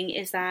thing,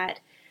 is that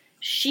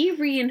she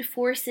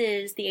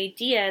reinforces the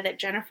idea that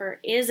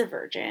Jennifer is a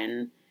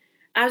virgin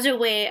as a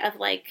way of,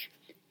 like,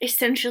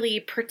 essentially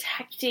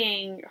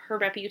protecting her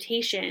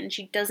reputation.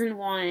 She doesn't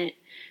want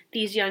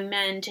these young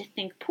men to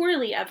think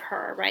poorly of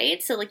her,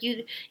 right? So, like,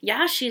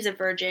 she's a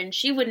virgin.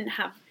 She wouldn't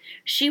have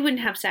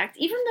sex.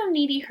 Even though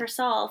Needy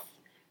herself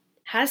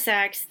has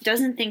sex,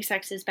 doesn't think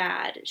sex is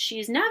bad.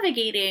 She's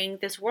navigating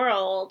this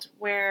world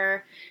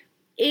where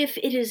if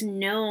it is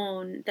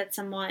known that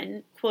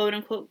someone, quote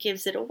unquote,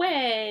 gives it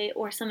away,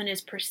 or someone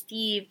is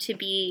perceived to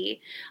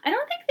be, I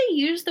don't think they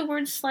use the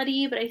word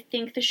slutty, but I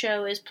think the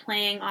show is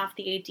playing off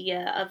the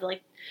idea of,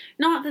 like,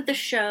 not that the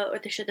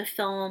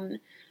film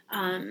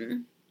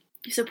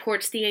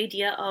supports the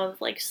idea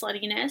of, like,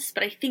 sluttiness,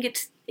 but I think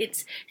it's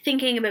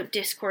thinking about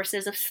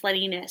discourses of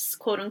sluttiness,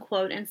 quote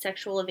unquote, and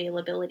sexual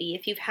availability.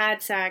 If you've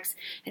had sex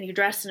and you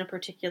dress in a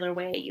particular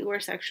way, you are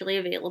sexually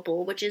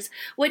available, which is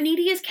what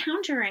Needy is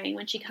countering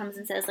when she comes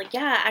and says, like,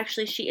 yeah,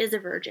 actually she is a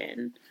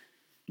virgin.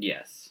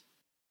 Yes.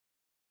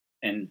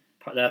 And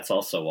that's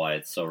also why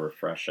it's so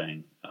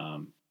refreshing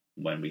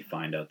when we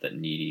find out that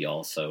Needy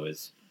also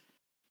is,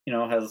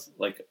 has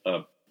like a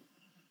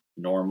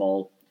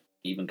normal,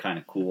 even kind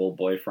of cool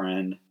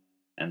boyfriend,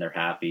 and they're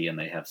happy and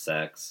they have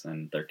sex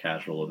and they're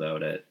casual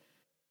about it.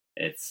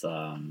 It's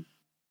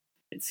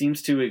it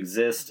seems to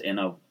exist in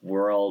a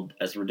world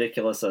as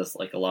ridiculous as,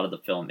 like, a lot of the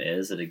film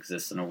is. It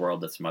exists in a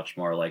world that's much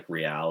more like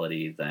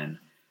reality than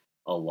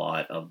a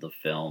lot of the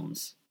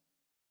films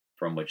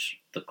from which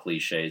the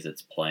cliches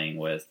it's playing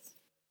with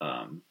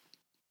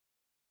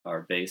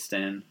are based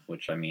in,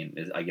 which, I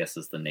mean, I guess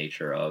is the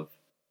nature of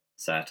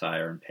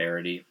satire and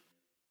parody,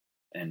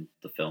 and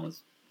the film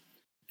is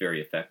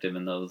very effective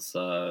in those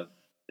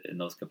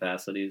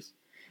capacities.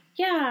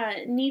 Yeah,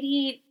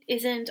 Needy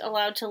isn't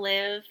allowed to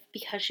live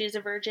because she's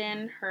a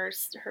virgin.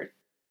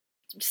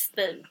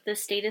 The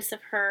status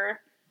of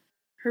her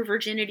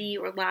virginity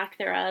or lack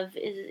thereof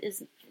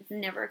is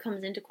never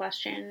comes into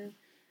question.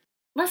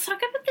 Let's talk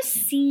about the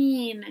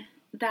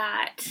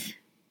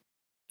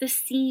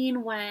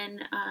scene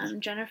when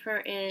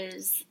Jennifer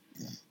is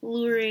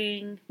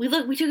luring.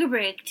 We took a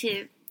break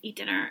to eat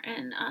dinner,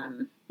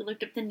 and we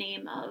looked up the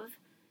name of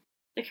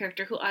the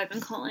character who I've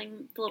been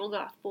calling the little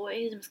goth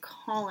boy. His name is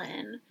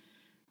Colin.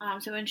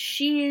 So when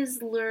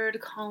she's lured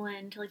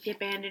Colin to, like, the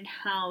abandoned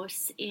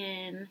house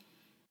in,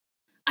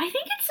 I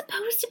think it's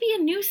supposed to be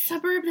a new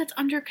suburb that's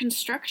under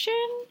construction,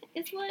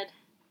 is what?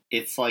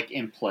 It's, like,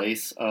 in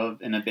place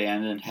of an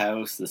abandoned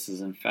house. This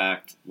is, in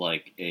fact,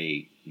 like,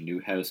 a new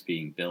house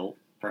being built,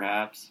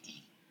 perhaps.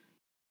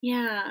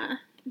 Yeah.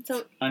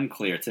 So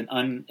unclear. It's an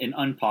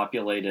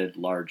unpopulated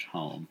large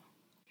home.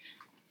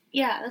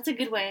 Yeah, that's a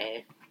good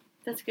way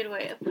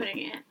of putting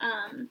it.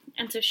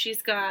 And so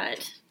she's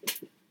got,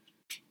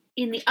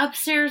 in the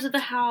upstairs of the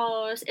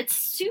house, it's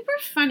super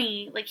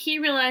funny. Like, he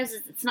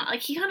realizes it's not,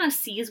 like, he kind of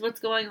sees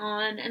what's going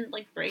on and,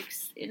 like,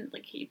 breaks in,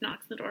 like, he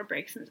knocks on the door,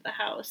 breaks into the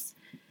house,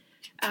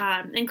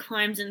 and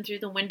climbs in through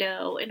the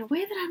window in a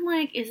way that I'm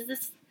like, is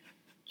this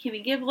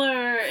Kimmy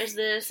Gibbler? Is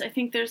this, I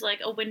think there's,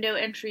 like, a window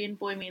entry in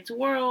Boy Meets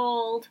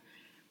World.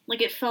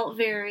 Like, it felt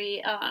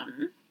very, I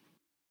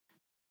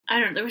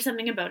don't know, there was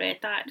something about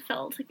it that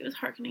felt like it was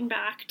harkening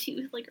back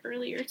to, like,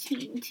 earlier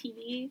teen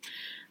TV,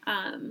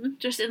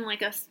 just in,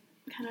 like, a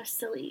kind of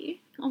silly,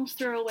 almost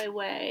throwaway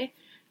way.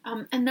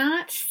 And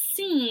that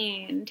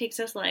scene takes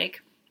us,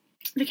 like,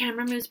 the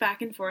camera moves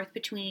back and forth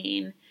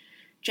between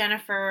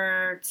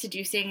Jennifer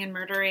seducing and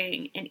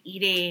murdering and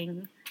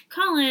eating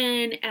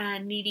Colin,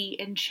 and Needy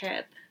and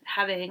Chip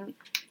having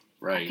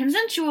a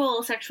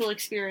consensual sexual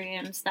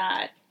experience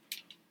that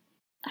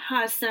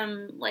has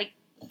some, like,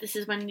 this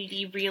is when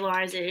Needy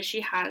realizes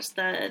she has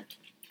the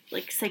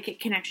like psychic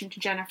connection to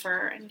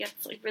Jennifer and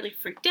gets like really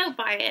freaked out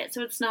by it.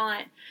 So it's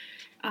not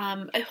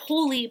a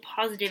wholly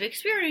positive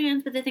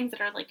experience, but the things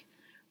that are like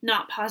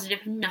not positive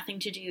have nothing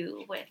to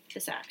do with the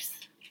sex.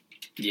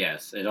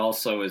 Yes, it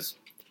also is,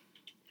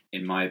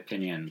 in my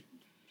opinion,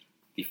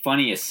 the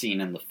funniest scene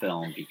in the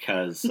film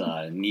because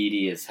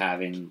Needy is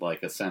having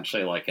like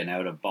essentially like an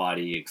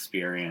out-of-body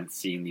experience,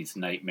 seeing these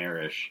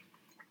nightmarish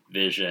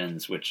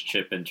visions, which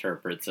Chip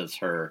interprets as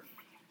her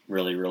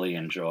really, really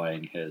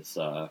enjoying his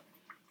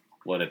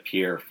what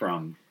appear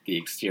from the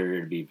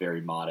exterior to be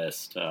very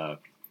modest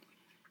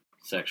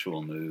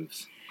sexual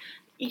moves.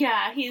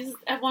 Yeah, he's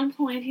at one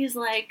point he's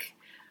like,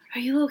 "Are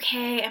you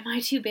okay? Am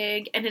I too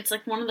big?" And it's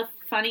like one of the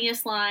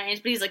funniest lines,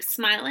 but he's like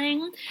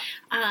smiling.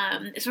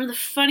 It's one of the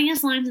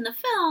funniest lines in the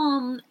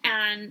film,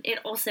 and it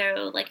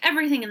also, like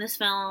everything in this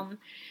film,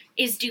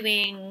 is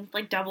doing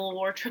like double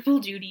or triple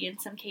duty in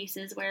some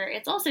cases, where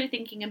it's also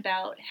thinking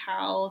about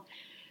how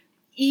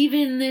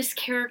even this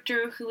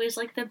character who is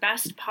like the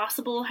best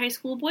possible high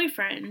school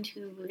boyfriend,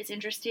 who is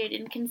interested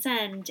in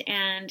consent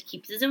and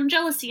keeps his own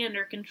jealousy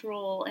under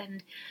control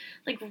and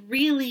like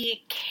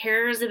really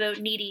cares about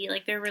Needy,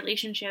 like their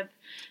relationship,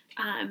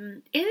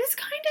 is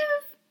kind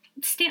of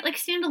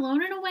stand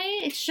alone in a way.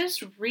 It's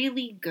just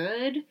really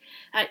good.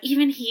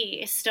 Even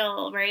he is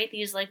still, right,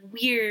 these like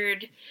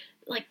weird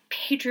like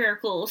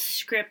patriarchal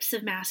scripts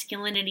of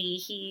masculinity.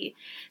 He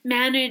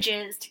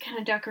manages to kind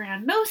of duck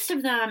around most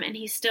of them, and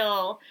he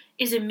still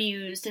is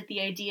amused at the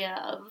idea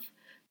of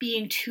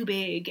being too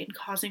big and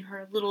causing her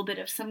a little bit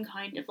of some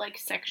kind of like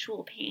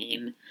sexual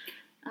pain.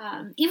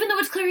 Even though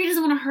it's clear he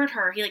doesn't want to hurt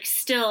her, he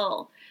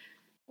still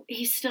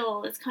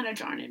is kind of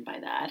drawn in by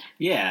that.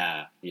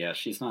 Yeah,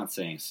 she's not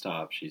saying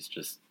stop, she's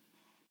just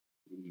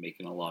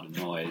making a lot of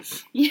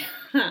noise.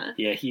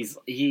 Yeah,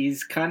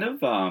 he's kind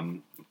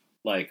of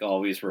like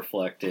always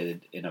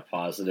reflected in a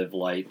positive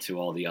light to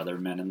all the other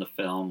men in the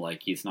film.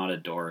 Like he's not a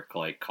dork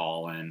like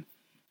Colin.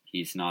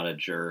 He's not a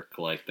jerk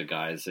like the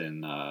guys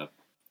in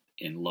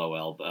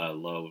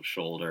Low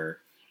Shoulder.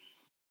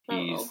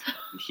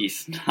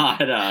 He's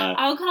not.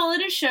 I'll call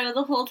it a show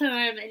the whole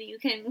time, and you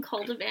can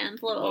call the band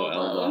Low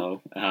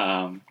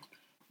Elbow.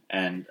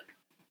 And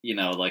you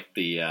know, like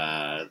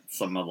the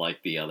some of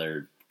like the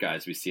other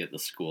guys we see at the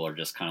school are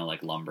just kind of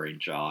like lumbering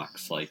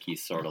jocks. Like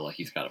he's sort of like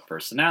he's got a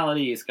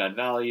personality, he's got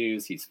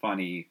values, he's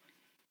funny.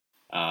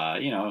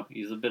 You know,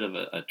 he's a bit of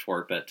a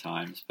twerp at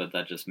times, but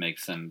that just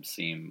makes him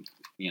seem,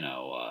 you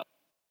know,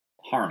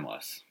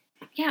 harmless.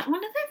 Yeah,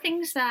 one of the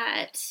things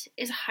that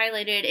is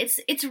highlighted,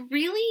 it's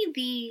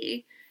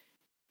really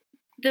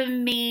the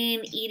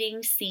main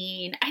eating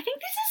scene. I think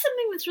this is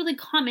something that's really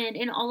common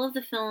in all of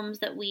the films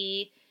that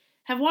we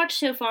have watched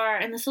so far,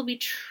 and this will be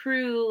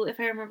true, if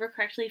I remember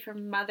correctly, for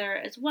Mother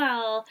as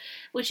well,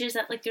 which is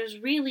that, like, there's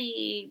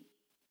really,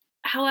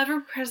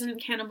 however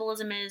present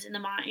cannibalism is in the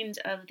minds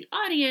of the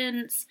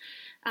audience,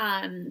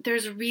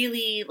 there's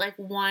really, like,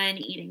 one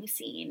eating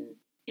scene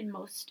in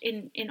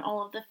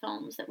all of the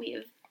films that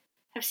we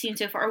have seen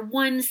so far, or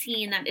one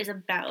scene that is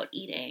about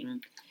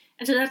eating.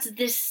 And so that's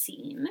this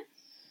scene.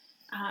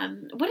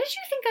 What did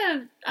you think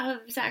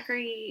of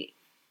Zachary?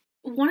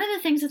 One of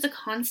the things that's a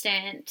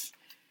constant...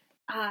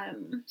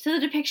 so the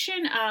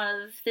depiction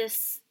of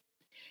this,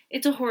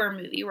 it's a horror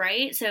movie,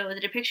 right? So the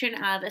depiction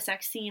of a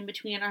sex scene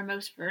between our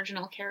most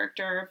virginal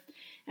character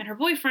and her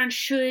boyfriend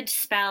should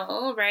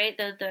spell, right,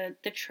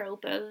 the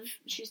trope of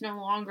she's no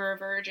longer a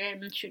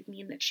virgin should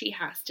mean that she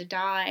has to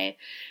die.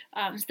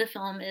 So the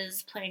film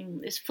is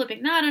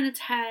flipping that on its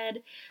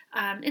head.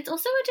 It's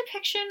also a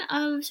depiction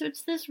of, so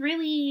it's this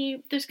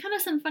really, there's kind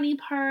of some funny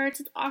parts,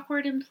 it's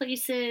awkward in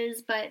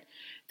places, but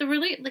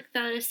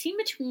the scene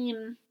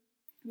between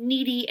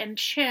Needy and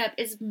Chip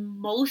is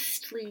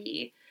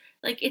mostly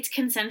like it's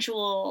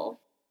consensual,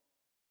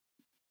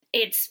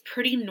 it's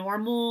pretty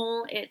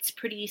normal, it's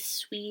pretty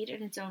sweet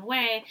in its own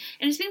way,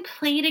 and it's being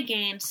played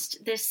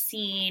against this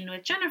scene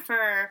with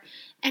Jennifer.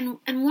 And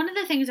one of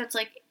the things that's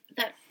like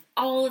that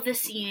all of the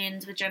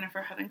scenes with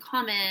Jennifer have in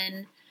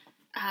common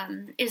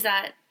is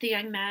that the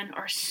young men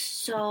are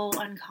so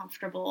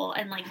uncomfortable,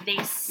 and like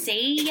they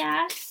say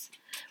yes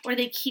or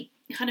they keep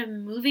kind of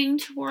moving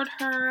toward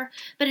her,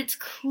 but it's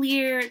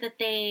clear that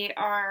they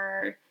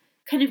are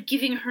kind of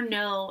giving her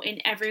no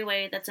in every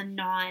way that's a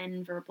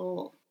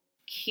non-verbal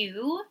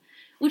cue,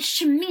 which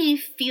to me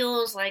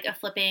feels like a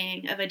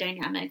flipping of a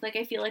dynamic. Like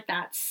I feel like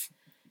that's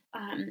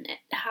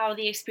how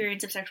the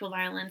experience of sexual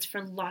violence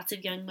for lots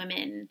of young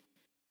women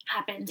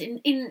happens.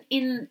 In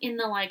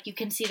the like, you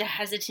can see the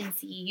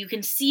hesitancy, you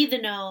can see the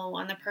no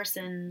on the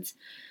person's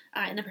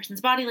in the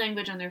person's body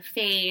language, on their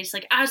face.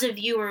 Like, as a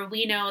viewer,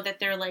 we know that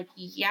they're like,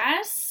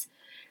 yes,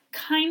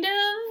 kind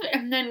of,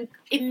 and then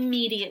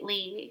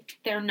immediately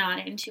they're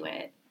not into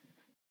it.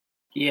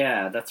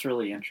 Yeah, that's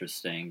really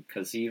interesting,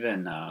 because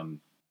even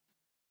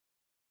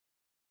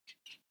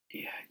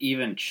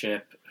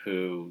Chip,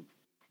 who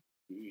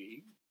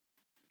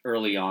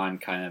early on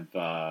kind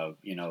of,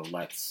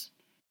 lets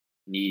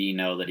Needy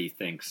know that he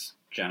thinks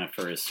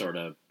Jennifer is sort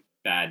of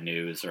bad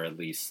news, or at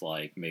least,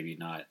 like, maybe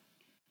not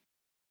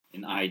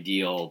an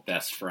ideal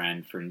best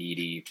friend for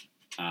Needy.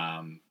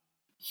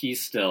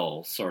 he's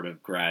still sort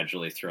of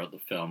gradually throughout the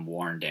film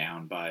worn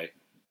down by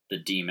the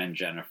demon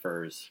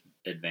Jennifer's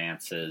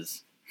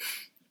advances.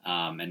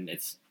 And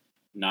it's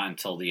not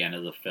until the end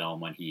of the film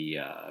when he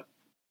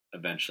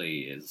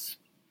eventually is...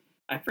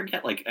 I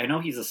forget, like, I know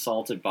he's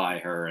assaulted by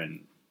her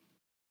and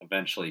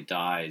eventually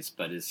dies,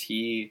 but is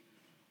he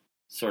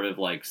sort of,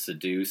 like,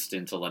 seduced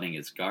into letting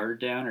his guard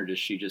down, or does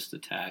she just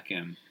attack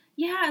him?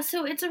 Yeah,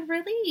 so it's a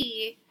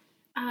really...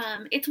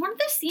 it's one of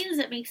the scenes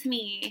that makes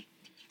me...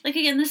 Like,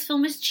 again, this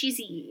film is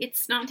cheesy.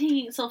 It's not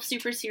taking itself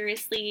super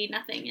seriously.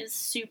 Nothing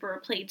is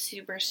played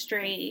super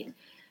straight.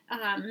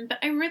 But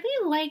I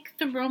really like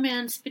the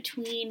romance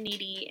between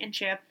Needy and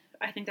Chip.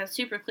 I think that's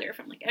super clear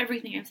from, like,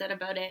 everything I've said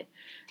about it.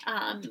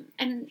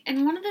 And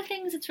one of the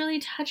things that's really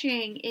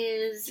touching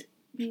is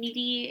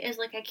Needy is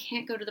like, I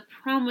can't go to the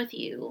prom with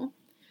you.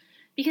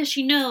 Because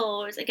she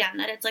knows, again,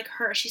 that it's, like,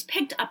 her. She's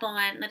picked up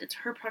on that it's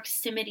her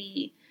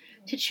proximity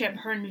to Chip,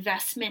 her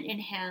investment in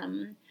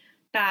him,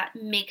 that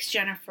makes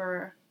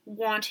Jennifer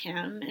want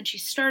him. And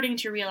she's starting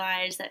to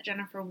realize that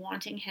Jennifer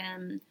wanting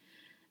him...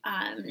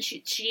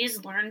 she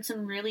has learned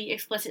some really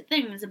explicit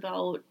things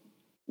about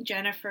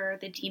Jennifer,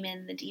 the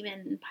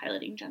demon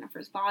piloting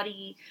Jennifer's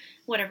body,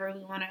 whatever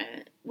we want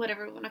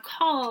to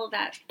call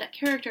that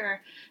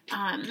character,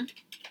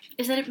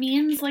 is that it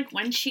means, like,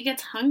 when she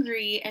gets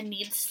hungry and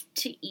needs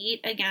to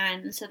eat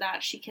again so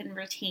that she can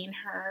retain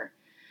her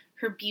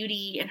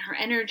beauty and her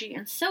energy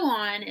and so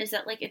on, is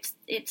that, like,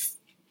 it's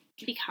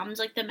becomes,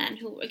 like, the men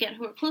who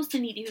are close to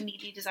Needy, who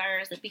Needy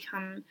desires, that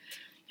become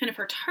kind of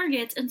her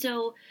targets. And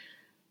so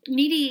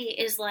Needy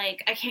is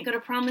like, I can't go to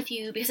prom with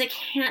you because I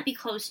can't be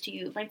close to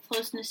you. My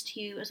closeness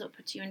to you is what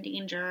puts you in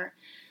danger.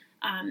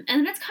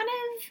 And that's kind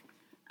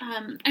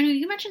of, I know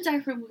you mentioned,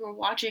 Zach, when we were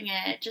watching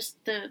it,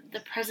 just the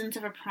presence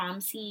of a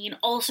prom scene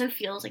also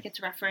feels like it's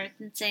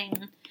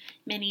referencing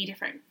many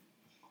different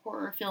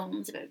horror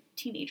films about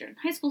teenager and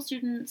high school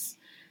students.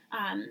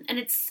 And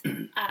it's,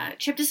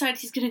 Chip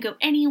decides he's going to go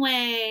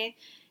anyway.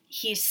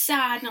 He's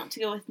sad not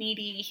to go with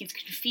Needy. He's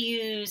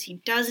confused.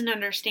 He doesn't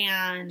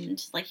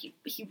understand. Like,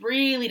 he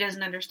really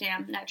doesn't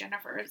understand that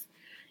Jennifer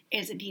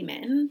is a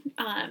demon.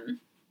 And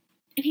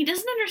he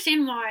doesn't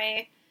understand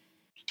why.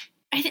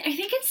 I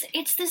think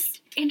it's this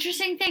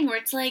interesting thing where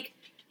it's like,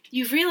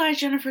 you've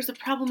realized Jennifer's a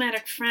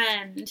problematic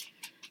friend,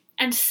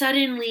 and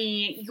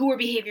suddenly your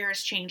behavior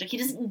has changed. Like, he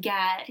doesn't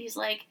get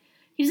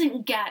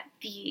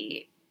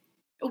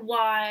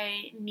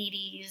why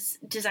Needy's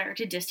desire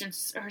to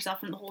distance herself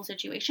from the whole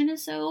situation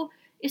is so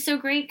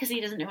great, because he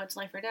doesn't know it's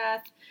life or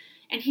death.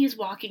 And he's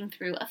walking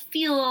through a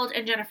field,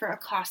 and Jennifer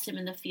accosts him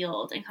in the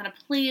field and kind of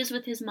plays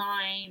with his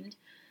mind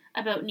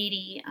about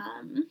Needy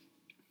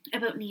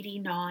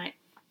not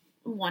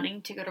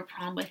wanting to go to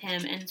prom with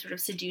him, and sort of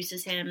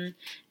seduces him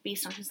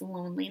based on his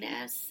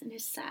loneliness and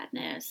his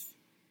sadness.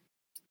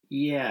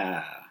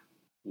 Yeah,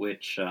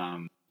 which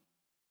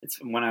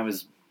it's when I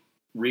was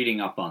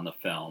reading up on the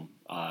film,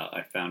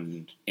 I found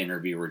an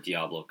interview where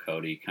Diablo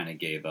Cody kind of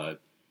gave a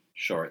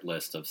short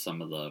list of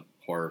some of the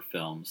horror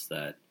films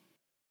that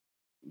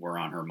were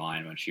on her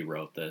mind when she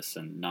wrote this,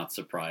 and not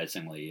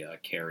surprisingly,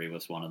 Carrie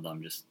was one of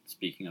them, just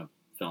speaking of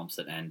films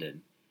that end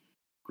in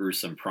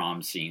gruesome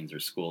prom scenes or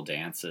school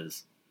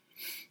dances.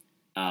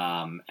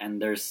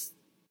 And there's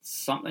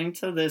something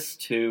to this,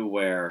 too,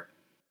 where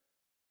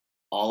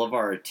all of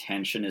our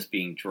attention is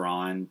being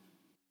drawn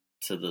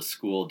to the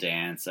school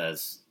dance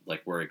as,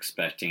 like, we're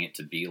expecting it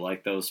to be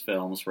like those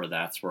films where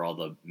that's where all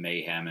the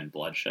mayhem and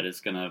bloodshed is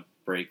going to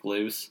break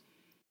loose.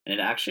 And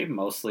it actually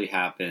mostly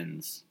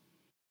happens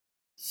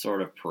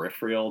sort of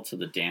peripheral to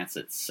the dance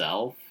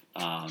itself.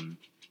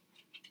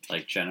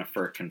 Like,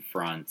 Jennifer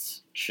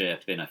confronts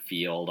Chip in a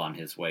field on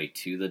his way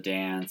to the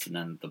dance, and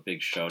then the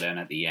big showdown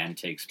at the end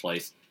takes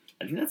place.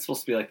 I think that's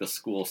supposed to be like the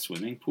school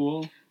swimming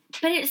pool.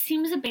 But it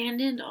seems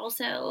abandoned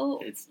also.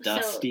 It's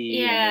dusty.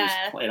 So,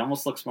 yeah. And it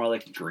almost looks more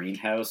like a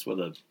greenhouse with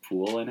a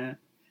pool in it.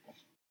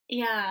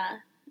 Yeah.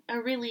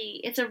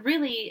 It's a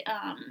really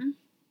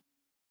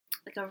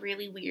like a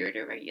really weird,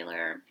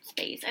 irregular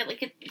space. I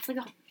like it. It's like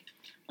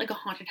a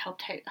haunted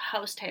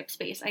house type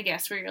space, I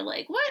guess, where you're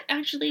like, what?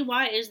 Actually,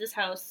 why is this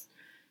house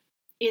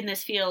in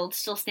this field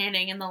still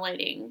standing in the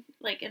lighting?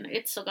 Like, and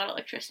it's still got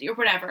electricity or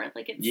whatever.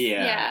 Like, it's,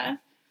 yeah.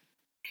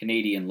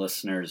 Canadian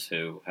listeners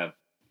who have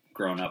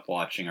grown up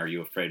watching Are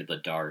You Afraid of the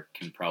Dark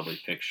can probably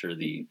picture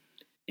the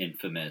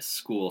infamous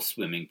school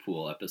swimming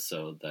pool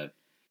episode that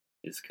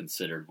is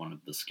considered one of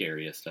the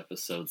scariest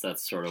episodes.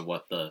 That's sort of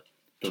what the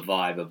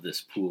vibe of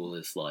this pool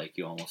is like.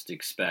 You almost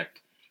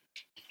expect,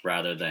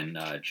 rather than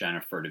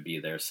Jennifer to be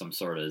there, some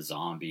sort of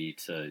zombie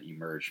to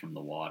emerge from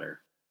the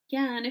water.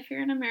 Yeah, and if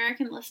you're an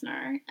American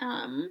listener,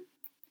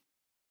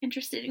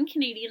 interested in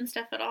Canadian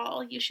stuff at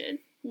all, you should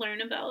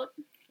learn about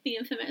the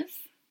infamous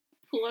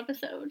pool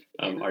episode.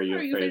 Are You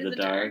Afraid of the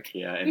Dark?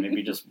 Yeah, and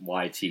maybe just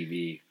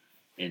YTV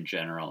in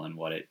general and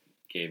what it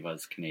gave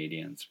us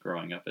Canadians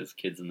growing up as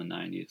kids in the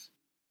 90s.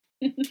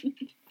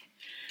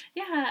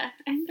 Yeah,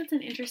 I think that's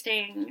an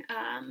interesting...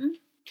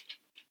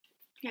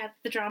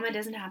 the drama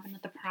doesn't happen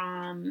at the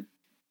prom.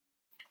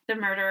 the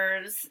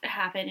murders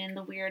happen in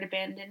the weird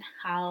abandoned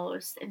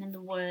house and in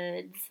the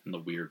woods. In the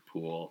weird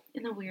pool.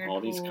 In the weird All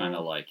pool. these kind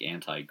of like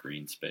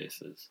anti-green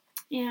spaces.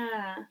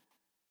 Yeah.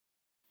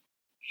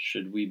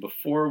 Should we,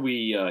 before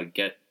we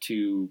get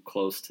too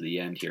close to the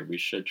end here, we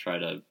should try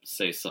to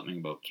say something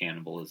about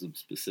cannibalism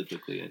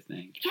specifically, I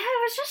think. Yeah,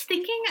 I was just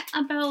thinking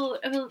about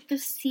the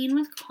scene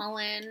with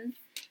Colin.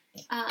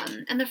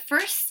 And the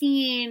first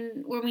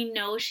scene where we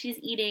know she's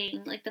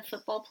eating, like, the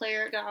football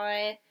player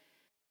guy.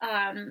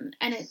 And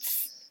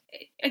it's,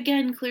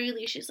 again,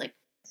 clearly she's, like,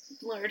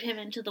 lured him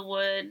into the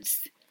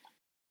woods.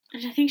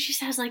 And I think she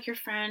says, like, your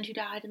friend who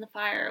died in the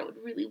fire would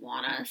really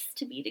want us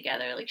to be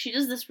together. Like, she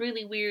does this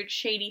really weird,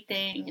 shady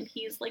thing, and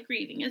he's, like,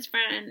 grieving his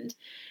friend,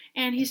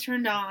 and he's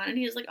turned on, and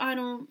he's like, oh, I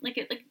don't, like,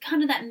 it, like,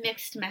 kind of that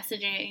mixed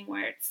messaging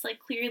where it's, like,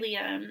 clearly,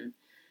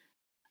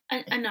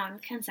 a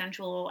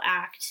non-consensual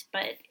act,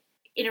 but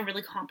in a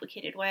really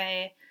complicated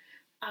way.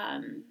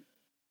 And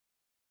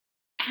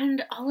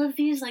all of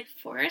these, like,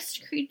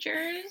 forest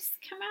creatures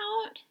come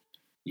out.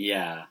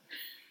 Yeah.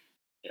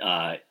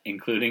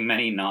 Including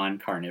many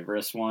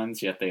non-carnivorous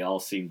ones, yet they all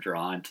seem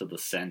drawn to the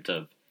scent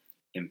of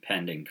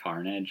impending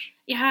carnage.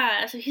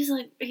 Yeah, so he's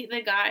like,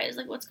 the guy is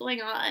like, what's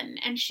going on?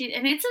 And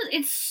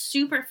it's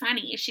super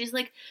funny. She's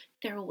like,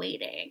 they're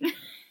waiting.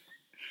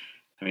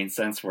 I mean,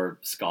 since we're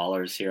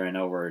scholars here, I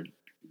know we're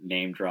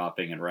name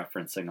dropping and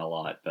referencing a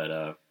lot,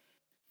 but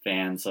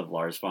fans of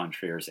Lars von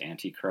Trier's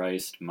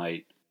Antichrist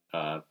might,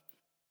 if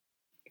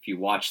you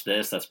watch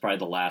this, that's probably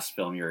the last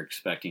film you're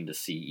expecting to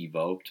see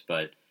evoked,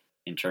 but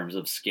in terms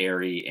of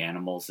scary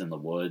animals in the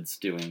woods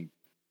doing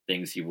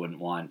things you wouldn't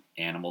want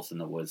animals in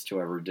the woods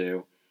to ever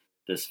do,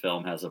 this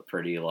film has a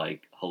pretty,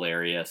 like,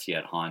 hilarious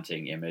yet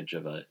haunting image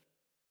of a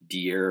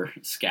deer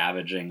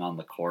scavenging on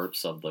the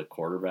corpse of the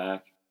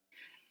quarterback.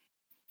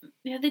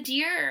 Yeah, the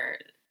deer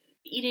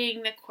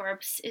eating the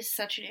corpse is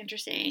such an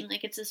interesting,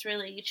 like, it's this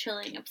really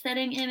chilling,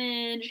 upsetting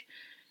image.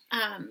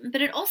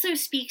 But it also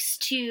speaks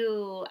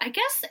to, I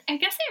guess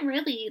it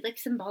really, like,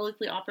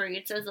 symbolically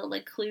operates as a,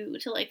 like, clue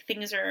to, like,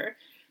 things are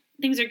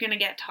gonna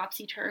get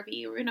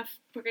topsy-turvy. We're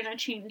gonna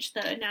change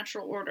the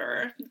natural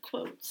order.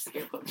 Quotes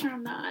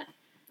from that.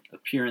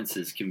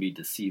 Appearances can be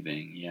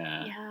deceiving,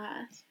 yeah.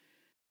 Yeah.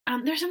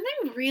 There's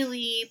something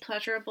really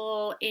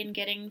pleasurable in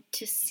getting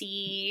to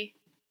see,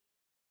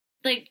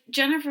 like,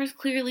 Jennifer's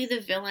clearly the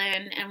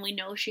villain, and we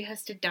know she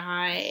has to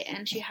die,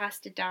 and she has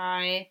to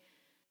die,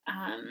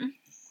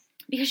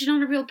 because she's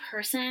not a real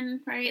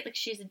person, right? Like,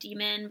 she's a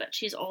demon, but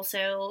she's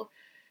also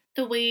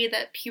the way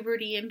that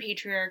puberty and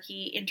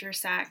patriarchy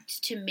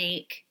intersect to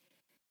make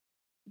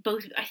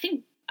both, I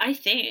think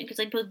it's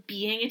like both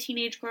being a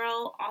teenage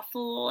girl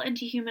awful and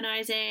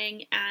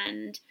dehumanizing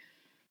and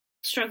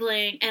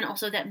struggling, and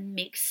also that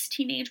makes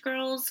teenage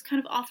girls kind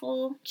of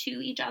awful to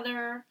each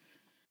other,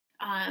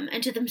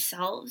 and to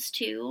themselves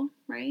too,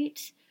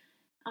 right?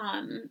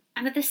 And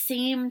at the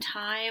same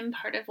time,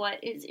 part of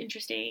what is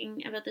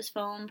interesting about this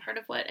film, part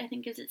of what I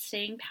think is its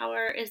staying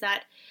power, is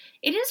that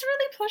it is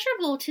really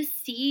pleasurable to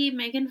see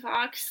Megan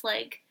Fox,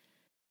 like,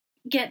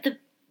 get the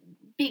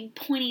big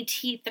pointy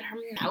teeth and her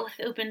mouth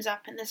opens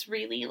up in this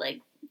really,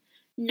 like,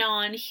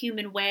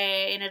 non-human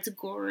way, and it's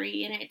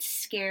gory and it's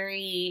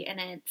scary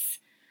and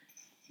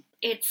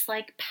it's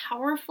like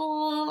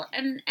powerful,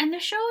 and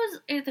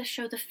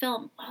the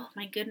film, oh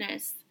my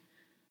goodness.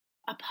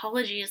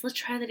 Apologies, let's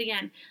try that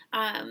again.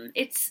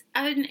 It's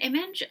an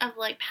image of,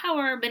 like,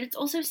 power, but it's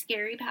also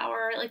scary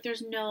power. Like,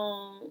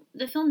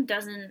 the film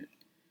doesn't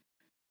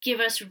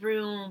give us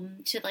room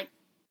to, like,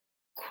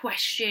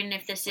 question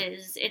if this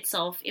is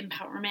itself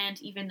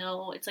empowerment, even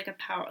though it's like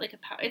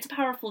it's a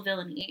powerful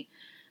villainy,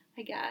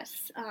 I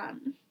guess.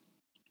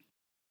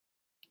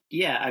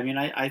 Yeah, I mean,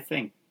 I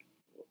think,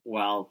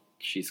 while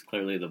she's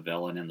clearly the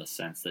villain in the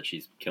sense that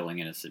she's killing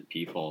innocent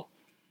people,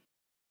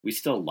 we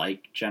still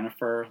like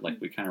Jennifer, like,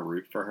 we kind of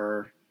root for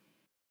her,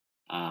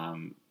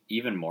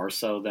 even more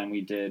so than we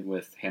did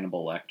with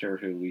Hannibal Lecter,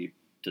 who we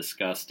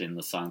discussed in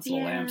the Silence of the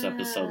Lambs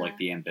episode, like,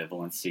 the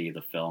ambivalency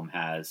the film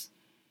has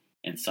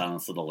in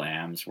Silence of the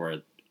Lambs,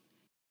 where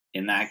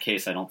in that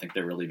case, I don't think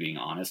they're really being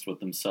honest with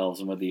themselves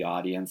and with the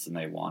audience, and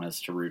they want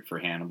us to root for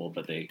Hannibal,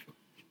 but they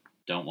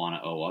don't want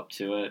to owe up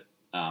to it,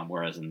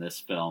 whereas in this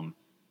film,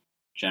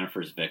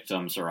 Jennifer's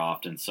victims are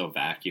often so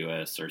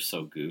vacuous or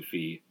so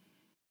goofy,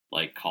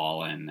 like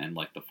Colin and,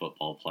 like, the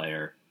football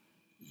player.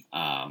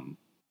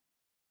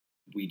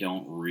 We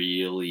don't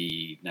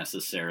really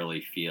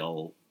necessarily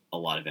feel a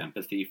lot of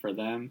empathy for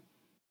them.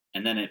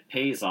 And then it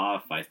pays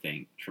off, I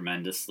think,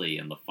 tremendously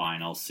in the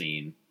final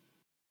scene,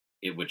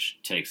 which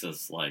takes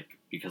us, like,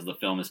 because the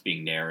film is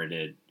being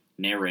narrated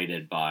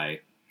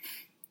by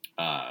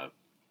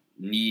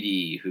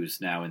Needy, who's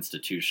now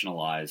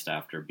institutionalized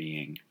after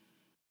being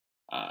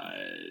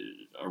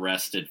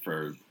arrested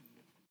for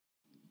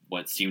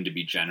what seemed to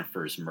be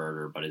Jennifer's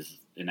murder, but is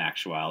in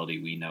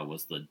actuality we know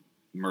was the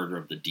murder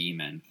of the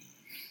demon.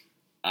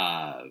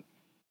 By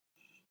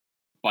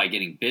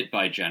getting bit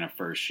by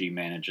Jennifer,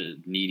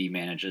 Needy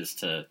manages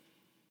to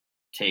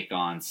take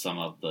on some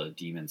of the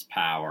demon's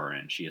power,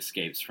 and she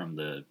escapes from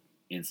the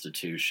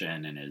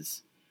institution and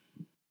is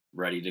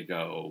ready to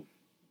go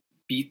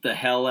beat the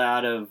hell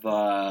out of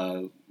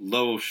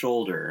Low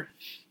Shoulder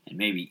and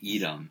maybe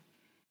eat him.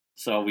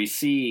 So we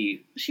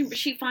see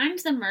she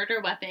finds the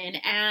murder weapon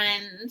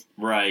and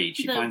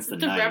she finds the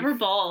knife. Rubber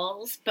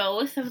balls.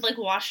 Both have like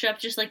washed up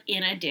just like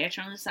in a ditch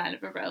on the side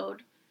of a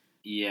road.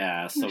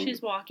 Yeah, so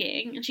she's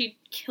walking and she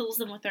kills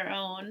them with their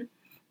own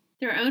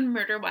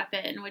murder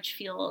weapon, which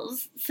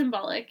feels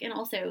symbolic and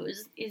also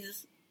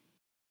is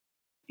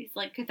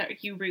like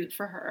cathartic. You root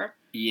for her.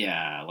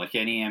 Yeah, like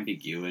any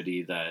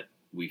ambiguity that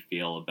we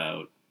feel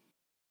about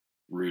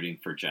rooting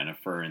for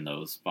Jennifer in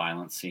those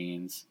violent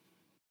scenes,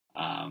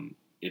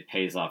 it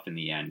pays off in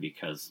the end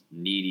because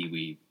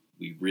Needy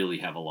we really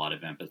have a lot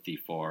of empathy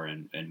for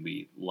and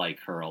we like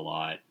her a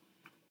lot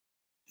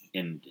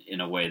in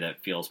a way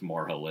that feels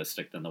more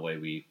holistic than the way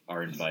we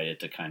are invited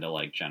to kind of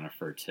like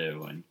Jennifer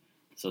too. And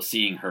so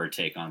seeing her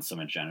take on some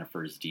of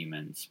Jennifer's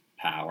demons'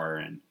 power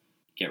and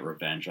get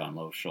revenge on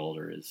Low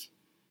Shoulder is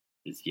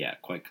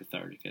quite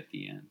cathartic at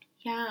the end.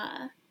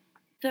 Yeah.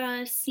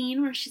 The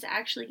scene where she's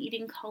actually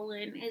eating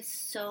Cullen is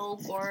so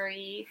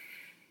gory.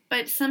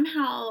 But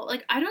somehow,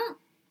 like, I don't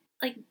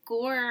like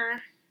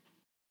gore.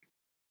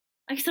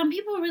 Like, some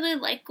people really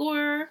like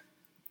gore,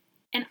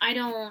 and I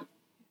don't.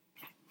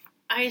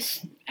 I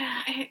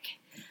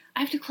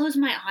have to close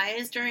my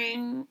eyes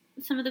during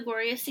some of the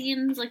goriest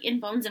scenes. Like, in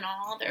Bones and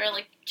All, there are,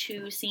 like,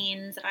 2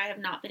 scenes that I have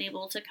not been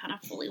able to kind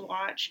of fully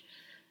watch.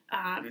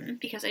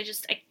 Because I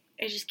just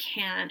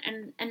can't.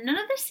 And none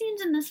of the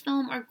scenes in this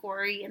film are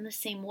gory in the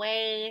same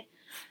way.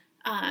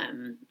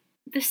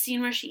 The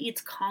scene where she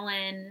eats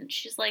Colin,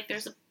 she's like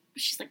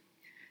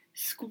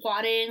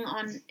squatting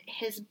on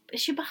his.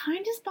 Is she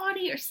behind his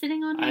body or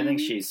sitting on him? I think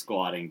she's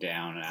squatting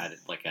down at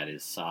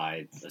his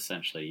side,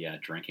 essentially. Yeah,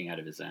 drinking out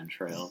of his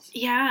entrails.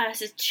 Yeah,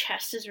 his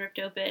chest is ripped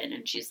open,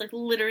 and she's like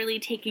literally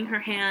taking her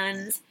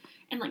hands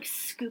and like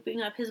scooping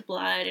up his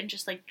blood and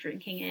just like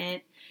drinking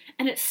it,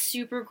 and it's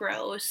super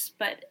gross,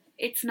 but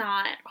it's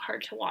not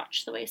hard to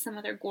watch the way some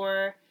other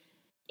gore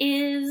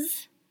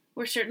is.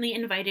 We're certainly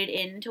invited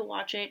in to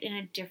watch it in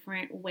a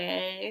different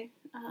way,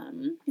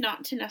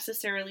 not to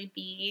necessarily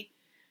be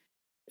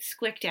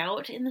squicked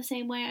out in the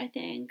same way, I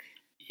think.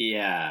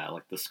 Yeah,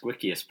 like the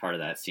squickiest part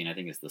of that scene, I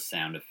think, is the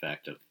sound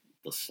effect of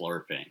the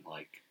slurping.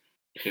 Like,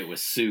 if it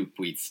was soup,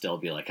 we'd still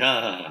be like,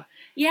 ah.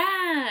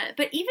 Yeah,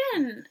 but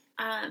even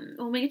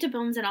when we get to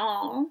Bones and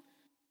All,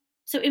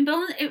 so in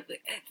Bones,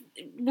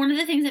 one of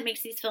the things that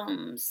makes these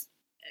films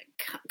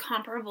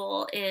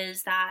comparable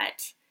is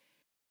that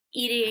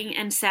eating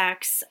and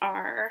sex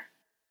are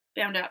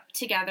bound up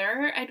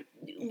together.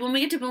 When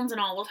we get to Bones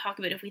and All, we'll talk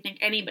about if we think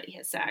anybody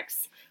has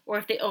sex, or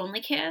if they only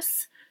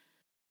kiss,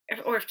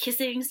 or if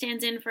kissing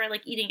stands in for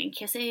like eating and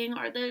kissing,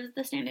 or the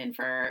stand in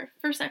for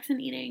sex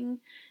and eating,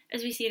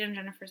 as we see it in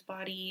Jennifer's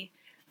body.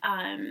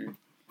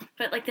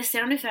 But like the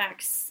sound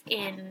effects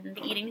in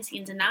the eating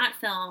scenes in that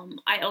film,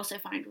 I also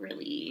find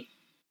really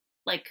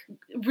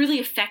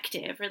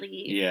effective,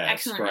 really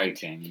excellent,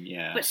 striking,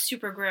 yeah, but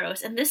super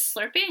gross. And this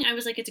slurping, I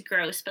was like, it's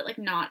gross, but like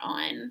not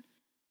on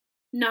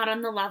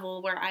the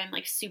level where I'm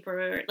like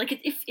super like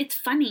it's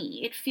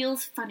funny. It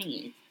feels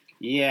funny.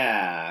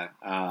 Yeah.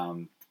 A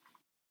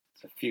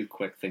few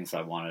quick things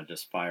I want to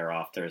just fire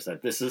off there is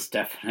that this is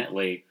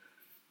definitely,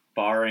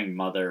 barring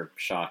Mother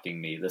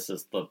shocking me, this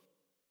is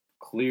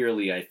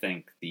clearly, I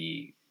think,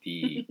 the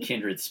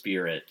kindred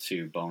spirit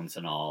to Bones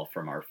and All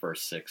from our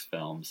first 6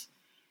 films.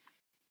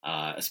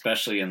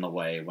 Especially in the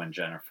way when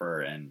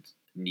Jennifer and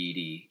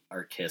Needy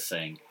are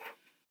kissing.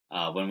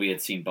 When we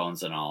had seen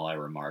Bones and All, I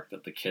remarked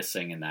that the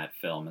kissing in that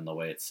film and the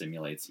way it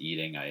simulates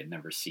eating, I had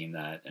never seen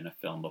that in a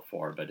film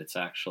before, but it's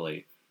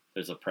actually,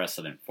 there's a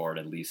precedent for it,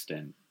 at least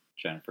in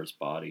Jennifer's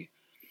body,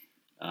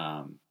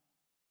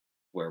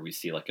 where we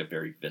see like a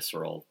very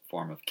visceral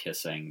form of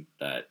kissing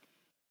that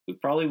we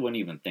probably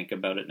wouldn't even think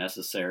about it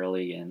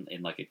necessarily in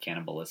like a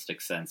cannibalistic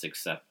sense,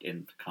 except in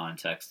the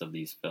context of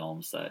these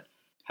films that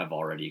have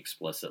already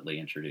explicitly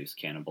introduced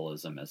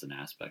cannibalism as an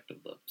aspect of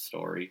the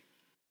story.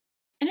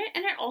 And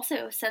it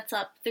also sets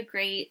up the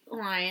great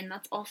line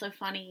that's also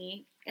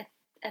funny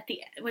at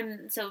the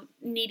when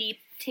Needy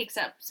takes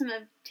on some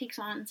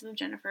of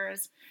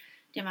Jennifer's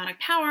demonic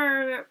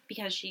power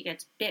because she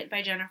gets bit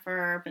by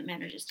Jennifer but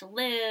manages to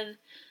live.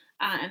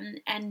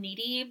 And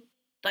Needy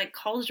like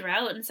calls her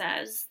out and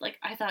says, like,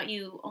 I thought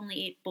you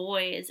only ate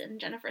boys, and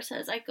Jennifer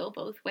says, I go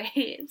both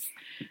ways.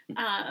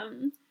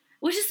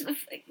 Which is,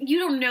 you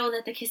don't know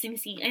that the kissing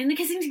scene, and the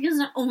kissing scene is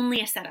not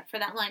only a setup for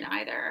that line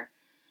either.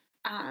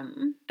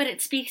 But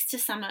it speaks to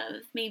some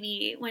of,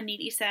 maybe when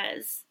Needy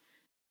says,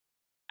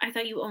 I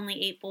thought you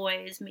only ate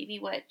boys, maybe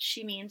what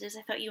she means is,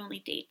 I thought you only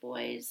date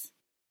boys.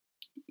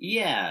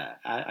 Yeah,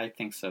 I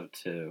think so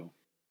too.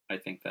 I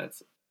think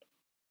that's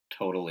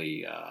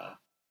totally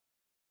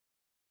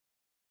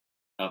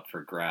up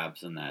for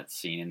grabs in that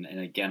scene. And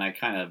again, I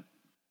kind of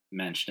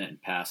mentioned it in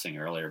passing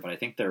earlier, but I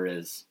think there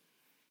is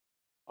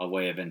a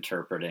way of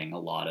interpreting a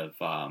lot of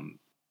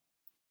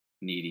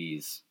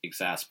Needy's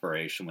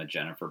exasperation with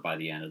Jennifer by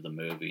the end of the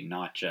movie,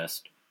 not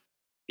just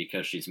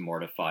because she's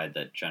mortified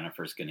that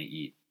Jennifer's going to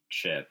eat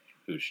Chip,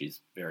 who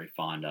she's very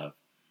fond of,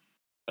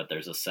 but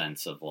there's a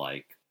sense of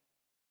like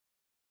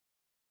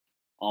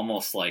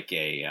almost like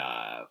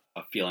a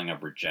feeling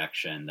of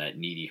rejection that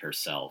Needy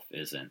herself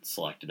isn't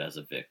selected as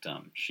a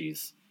victim.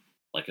 She's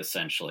like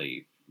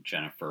essentially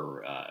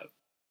Jennifer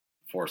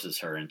forces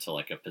her into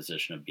like a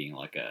position of being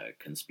like a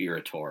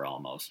conspirator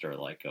almost, or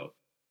like a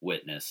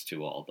witness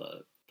to all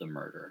the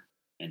murder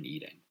and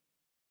eating.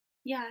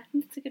 Yeah, I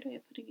think that's a good way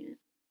of putting it.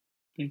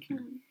 Thank you.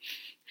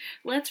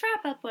 Let's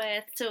wrap up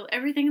with, so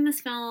everything in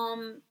this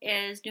film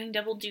is doing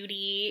double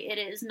duty. It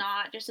is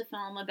not just a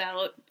film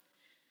about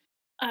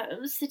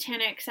a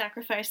satanic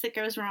sacrifice that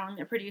goes wrong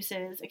that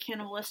produces a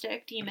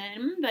cannibalistic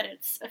demon, but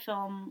it's a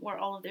film where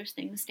all of those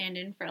things stand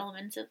in for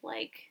elements of,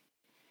 like,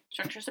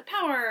 structures of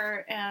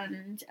power,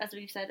 and, as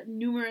we've said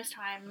numerous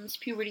times,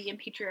 puberty and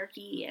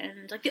patriarchy,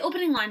 and, like, the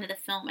opening line of the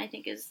film, I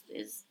think,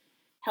 is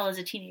hell as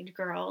a teenage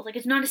girl. Like,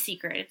 it's not a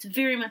secret. It's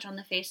very much on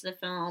the face of the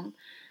film.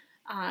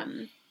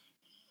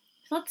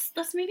 So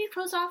let's maybe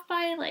close off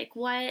by, like,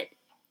 what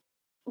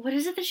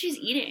is it that she's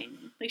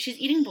eating? Like, she's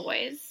eating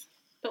boys,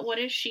 but what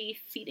is she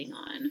feeding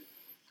on?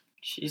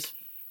 She's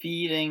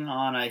feeding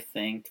on, I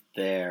think,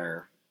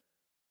 their,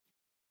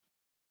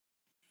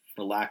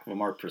 for lack of a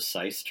more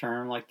precise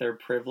term, like their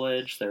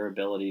privilege, their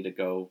ability to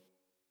go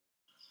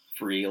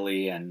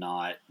freely and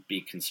not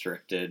be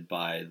constricted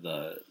by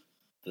the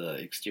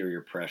exterior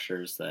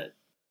pressures that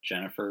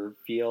Jennifer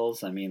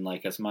feels. I mean,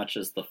 like, as much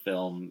as the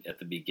film at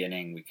the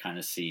beginning, we kind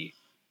of see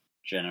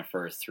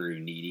Jennifer through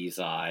Needy's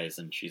eyes,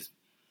 and she's,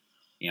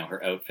 you know,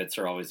 her outfits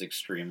are always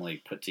extremely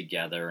put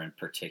together and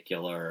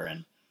particular,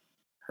 and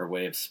her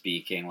way of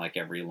speaking, like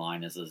every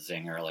line is a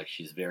zinger, like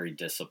she's very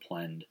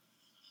disciplined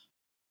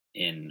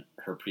in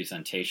her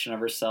presentation of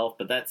herself.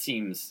 But that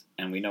seems,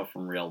 and we know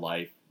from real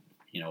life,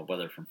 you know,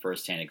 whether from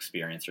firsthand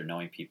experience or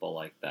knowing people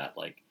like that,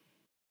 like,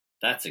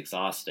 that's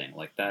exhausting.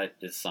 Like, that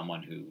is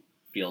someone who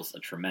feels a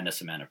tremendous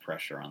amount of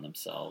pressure on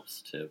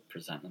themselves to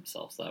present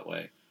themselves that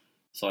way.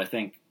 So I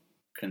think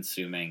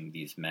consuming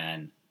these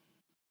men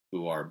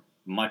who are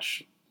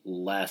much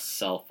less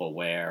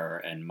self-aware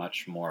and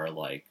much more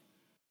like,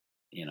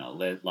 you know,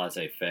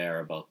 laissez-faire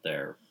about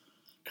their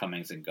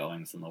comings and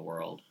goings in the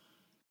world,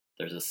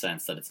 there's a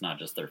sense that it's not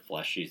just their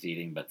flesh she's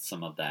eating, but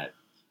some of that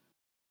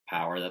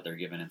power that they're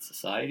given in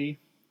society.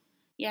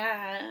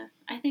 Yeah,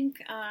 I think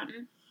I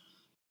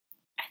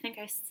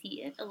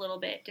see it a little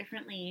bit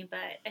differently,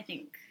 but I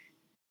think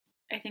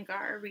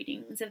our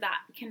readings of that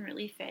can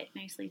really fit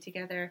nicely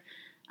together.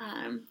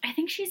 I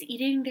think she's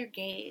eating their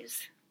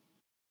gaze.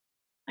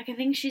 Like, I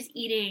think she's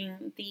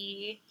eating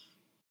the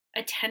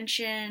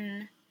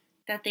attention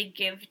that they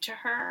give to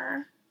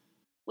her,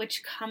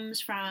 which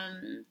comes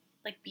from,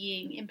 like,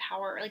 being in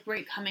power, like,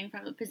 right, coming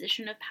from a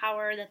position of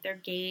power, that their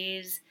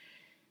gaze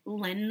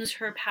lends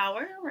her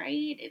power,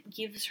 right? It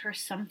gives her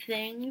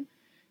something.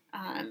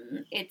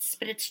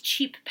 It's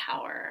cheap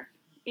power.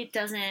 It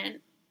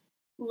doesn't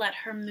let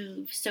her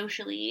move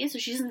socially, so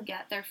she doesn't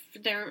get their.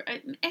 I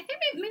think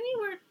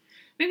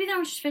maybe they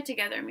don't just fit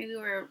together. Maybe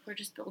we're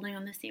just building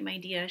on the same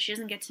idea. She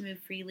doesn't get to move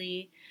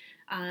freely.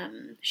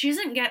 She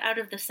doesn't get out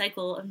of the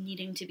cycle of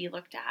needing to be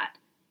looked at.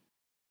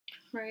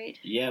 Right.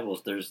 Yeah,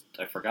 well,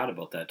 I forgot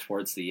about that.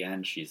 Towards the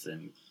end, she's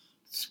in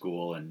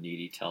school, and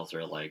Needy tells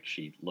her, like,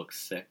 she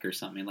looks sick or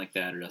something like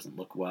that, or doesn't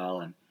look well,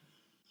 and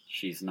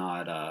she's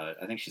not, I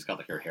think she's got,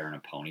 like, her hair in a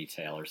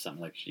ponytail or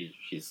something. Like,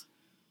 she's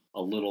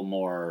a little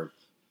more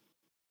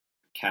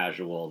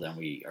casual than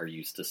we are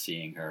used to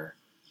seeing her,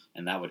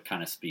 and that would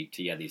kind of speak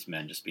to, yeah, these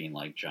men just being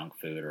like junk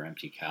food or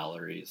empty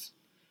calories.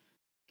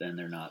 Then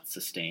they're not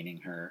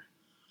sustaining her.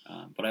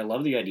 But I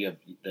love the idea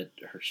that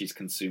she's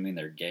consuming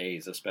their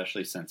gaze,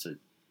 especially since it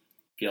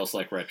feels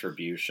like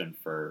retribution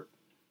for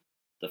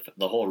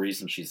the whole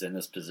reason she's in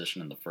this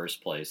position in the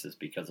first place is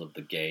because of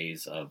the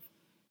gaze of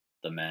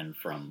the men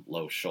from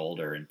Low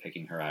Shoulder and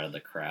picking her out of the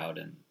crowd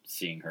and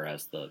seeing her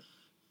as the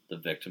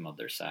victim of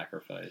their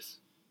sacrifice.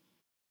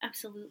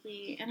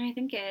 Absolutely. And I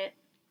think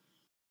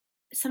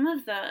some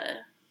of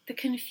the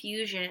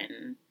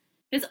confusion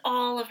is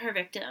all of her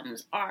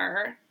victims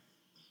are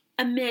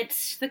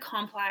amidst the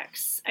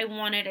complex I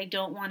want it, I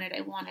don't want it,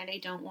 I want it, I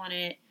don't want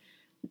it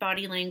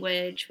body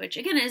language, which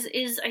again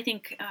is I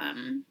think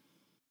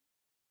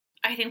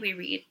we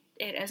read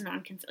it as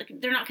like,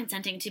 they're not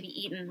consenting to be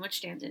eaten, which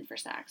stands in for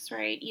sex,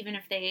 right? Even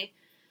if they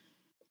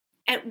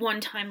at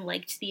one time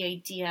liked the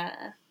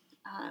idea,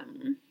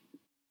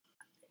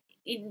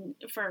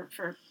 for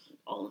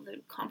all of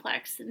the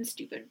complex and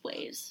stupid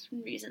ways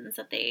and reasons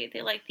that they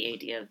like the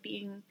idea of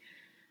being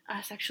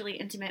sexually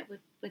intimate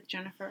with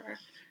Jennifer.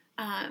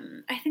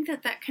 I think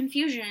that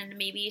confusion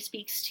maybe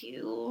speaks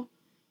to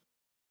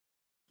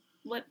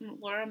what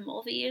Laura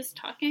Mulvey is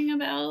talking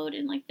about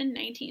in, like, the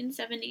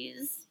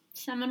 1970s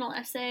seminal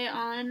essay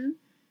on,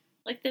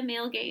 like, the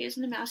male gaze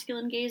and the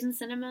masculine gaze in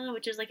cinema,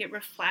 which is, like, it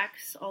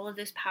reflects all of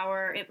this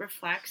power. It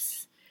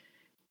reflects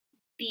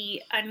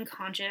the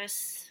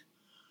unconscious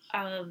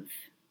of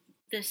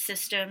the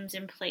systems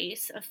in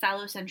place of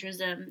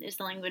phallocentrism is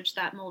the language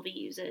that Mulvey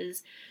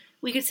uses.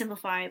 We could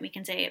simplify it. We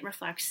can say it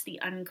reflects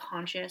the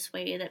unconscious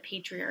way that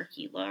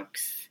patriarchy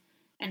looks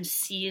and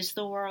sees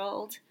the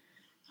world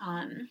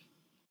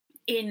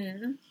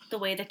in the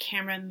way the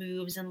camera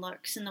moves and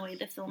looks, in the way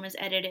the film is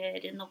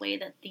edited, in the way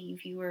that the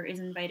viewer is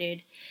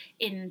invited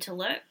in to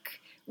look,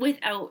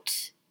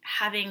 without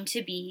having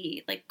to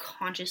be like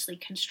consciously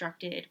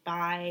constructed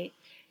by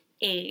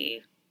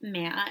a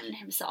man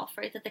himself,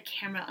 right? That the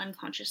camera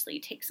unconsciously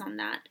takes on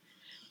that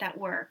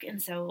work.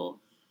 And so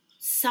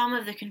some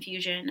of the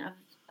confusion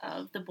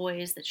of the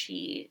boys that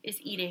she is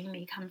eating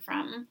may come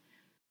from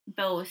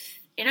both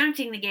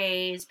enacting the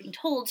gaze, being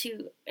told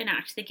to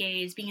enact the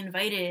gaze, being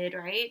invited,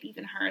 right?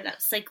 Even her,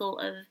 that cycle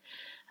of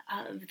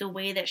the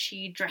way that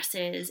she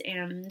dresses,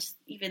 and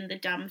even the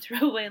dumb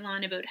throwaway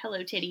line about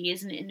Hello Titty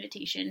is an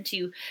invitation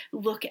to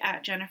look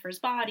at Jennifer's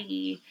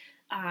body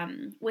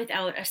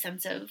without a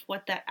sense of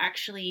what that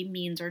actually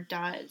means or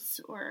does,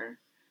 or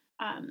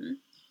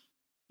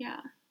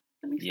yeah.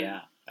 That makes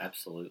sense?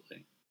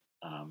 Absolutely.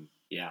 On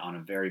a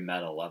very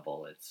meta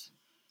level, it's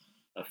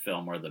a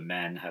film where the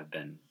men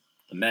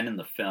in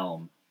the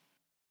film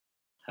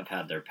have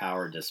had their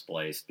power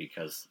displaced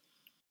because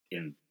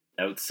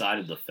outside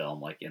of the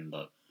film, like in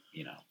the,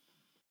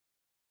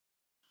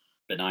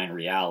 benign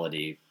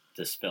reality,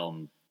 this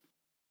film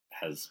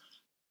has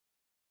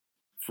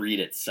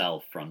freed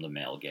itself from the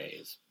male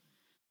gaze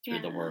through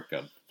the work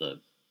of the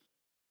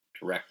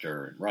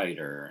director and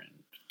writer and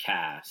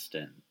cast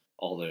and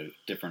all the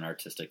different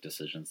artistic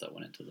decisions that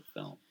went into the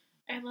film.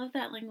 I love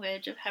that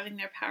language of having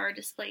their power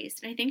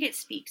displaced. And I think it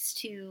speaks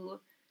to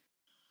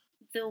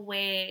the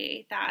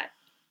way that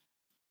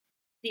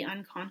the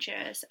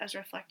unconscious, as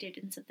reflected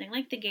in something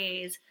like the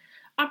gaze,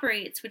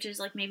 operates, which is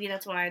like maybe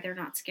that's why they're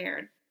not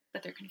scared,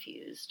 but they're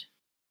confused.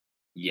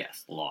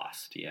 Yes,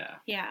 lost, yeah.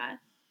 Yeah.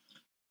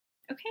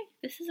 Okay,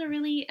 this is a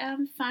really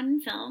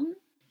fun film.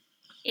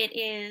 It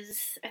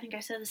is, I think I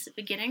said this at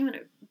the beginning, but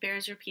it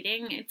bears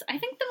repeating. It's, I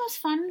think, the most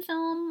fun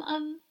film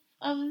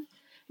I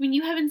mean,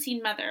 you haven't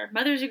seen Mother.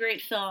 Mother's a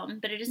great film,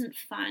 but it isn't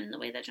fun the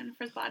way that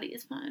Jennifer's Body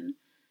is fun.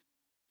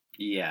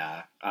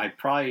 Yeah,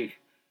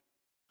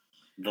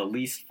 the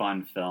least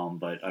fun film,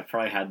 but I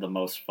probably had the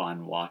most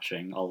fun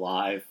watching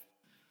Alive.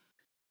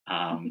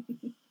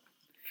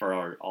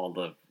 For all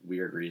the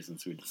weird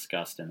reasons we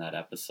discussed in that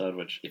episode,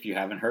 which if you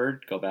haven't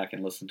heard, go back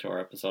and listen to our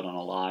episode on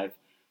Alive.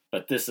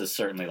 But this is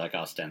certainly like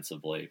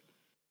ostensibly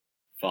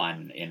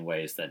fun in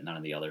ways that none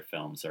of the other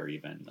films are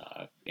even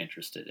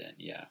interested in.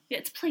 Yeah,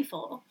 it's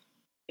playful.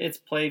 It's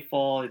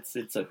playful.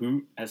 It's a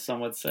hoot, as some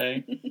would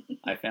say.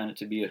 I found it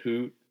to be a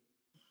hoot.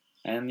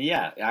 And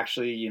yeah,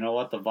 actually, you know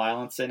what? The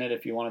violence in it,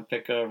 if you want to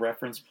pick a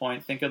reference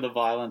point, think of the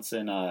violence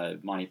in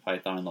Monty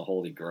Python and the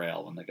Holy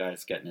Grail when the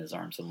guy's getting his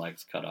arms and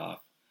legs cut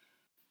off.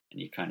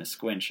 And you kind of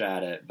squinch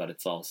at it, but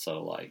it's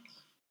also like,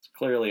 it's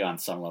clearly on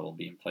some level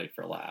being played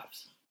for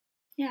laughs.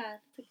 Yeah,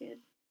 that's a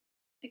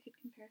good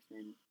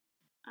comparison.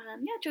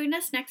 Join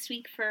us next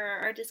week for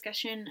our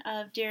discussion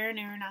of Darren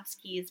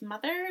Aronofsky's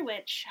Mother,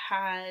 which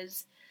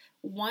has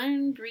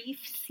one brief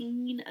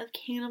scene of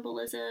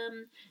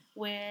cannibalism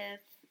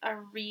with a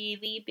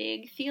really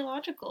big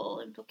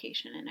theological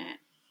implication in it.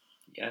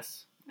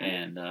 Yes,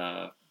 and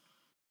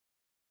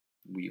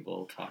we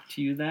will talk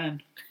to you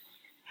then.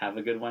 Have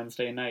a good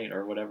Wednesday night,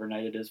 or whatever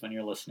night it is when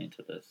you're listening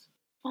to this.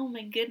 Oh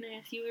my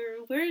goodness,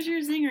 where's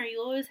your zinger?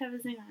 You always have a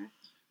zinger.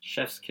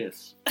 Chef's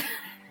kiss.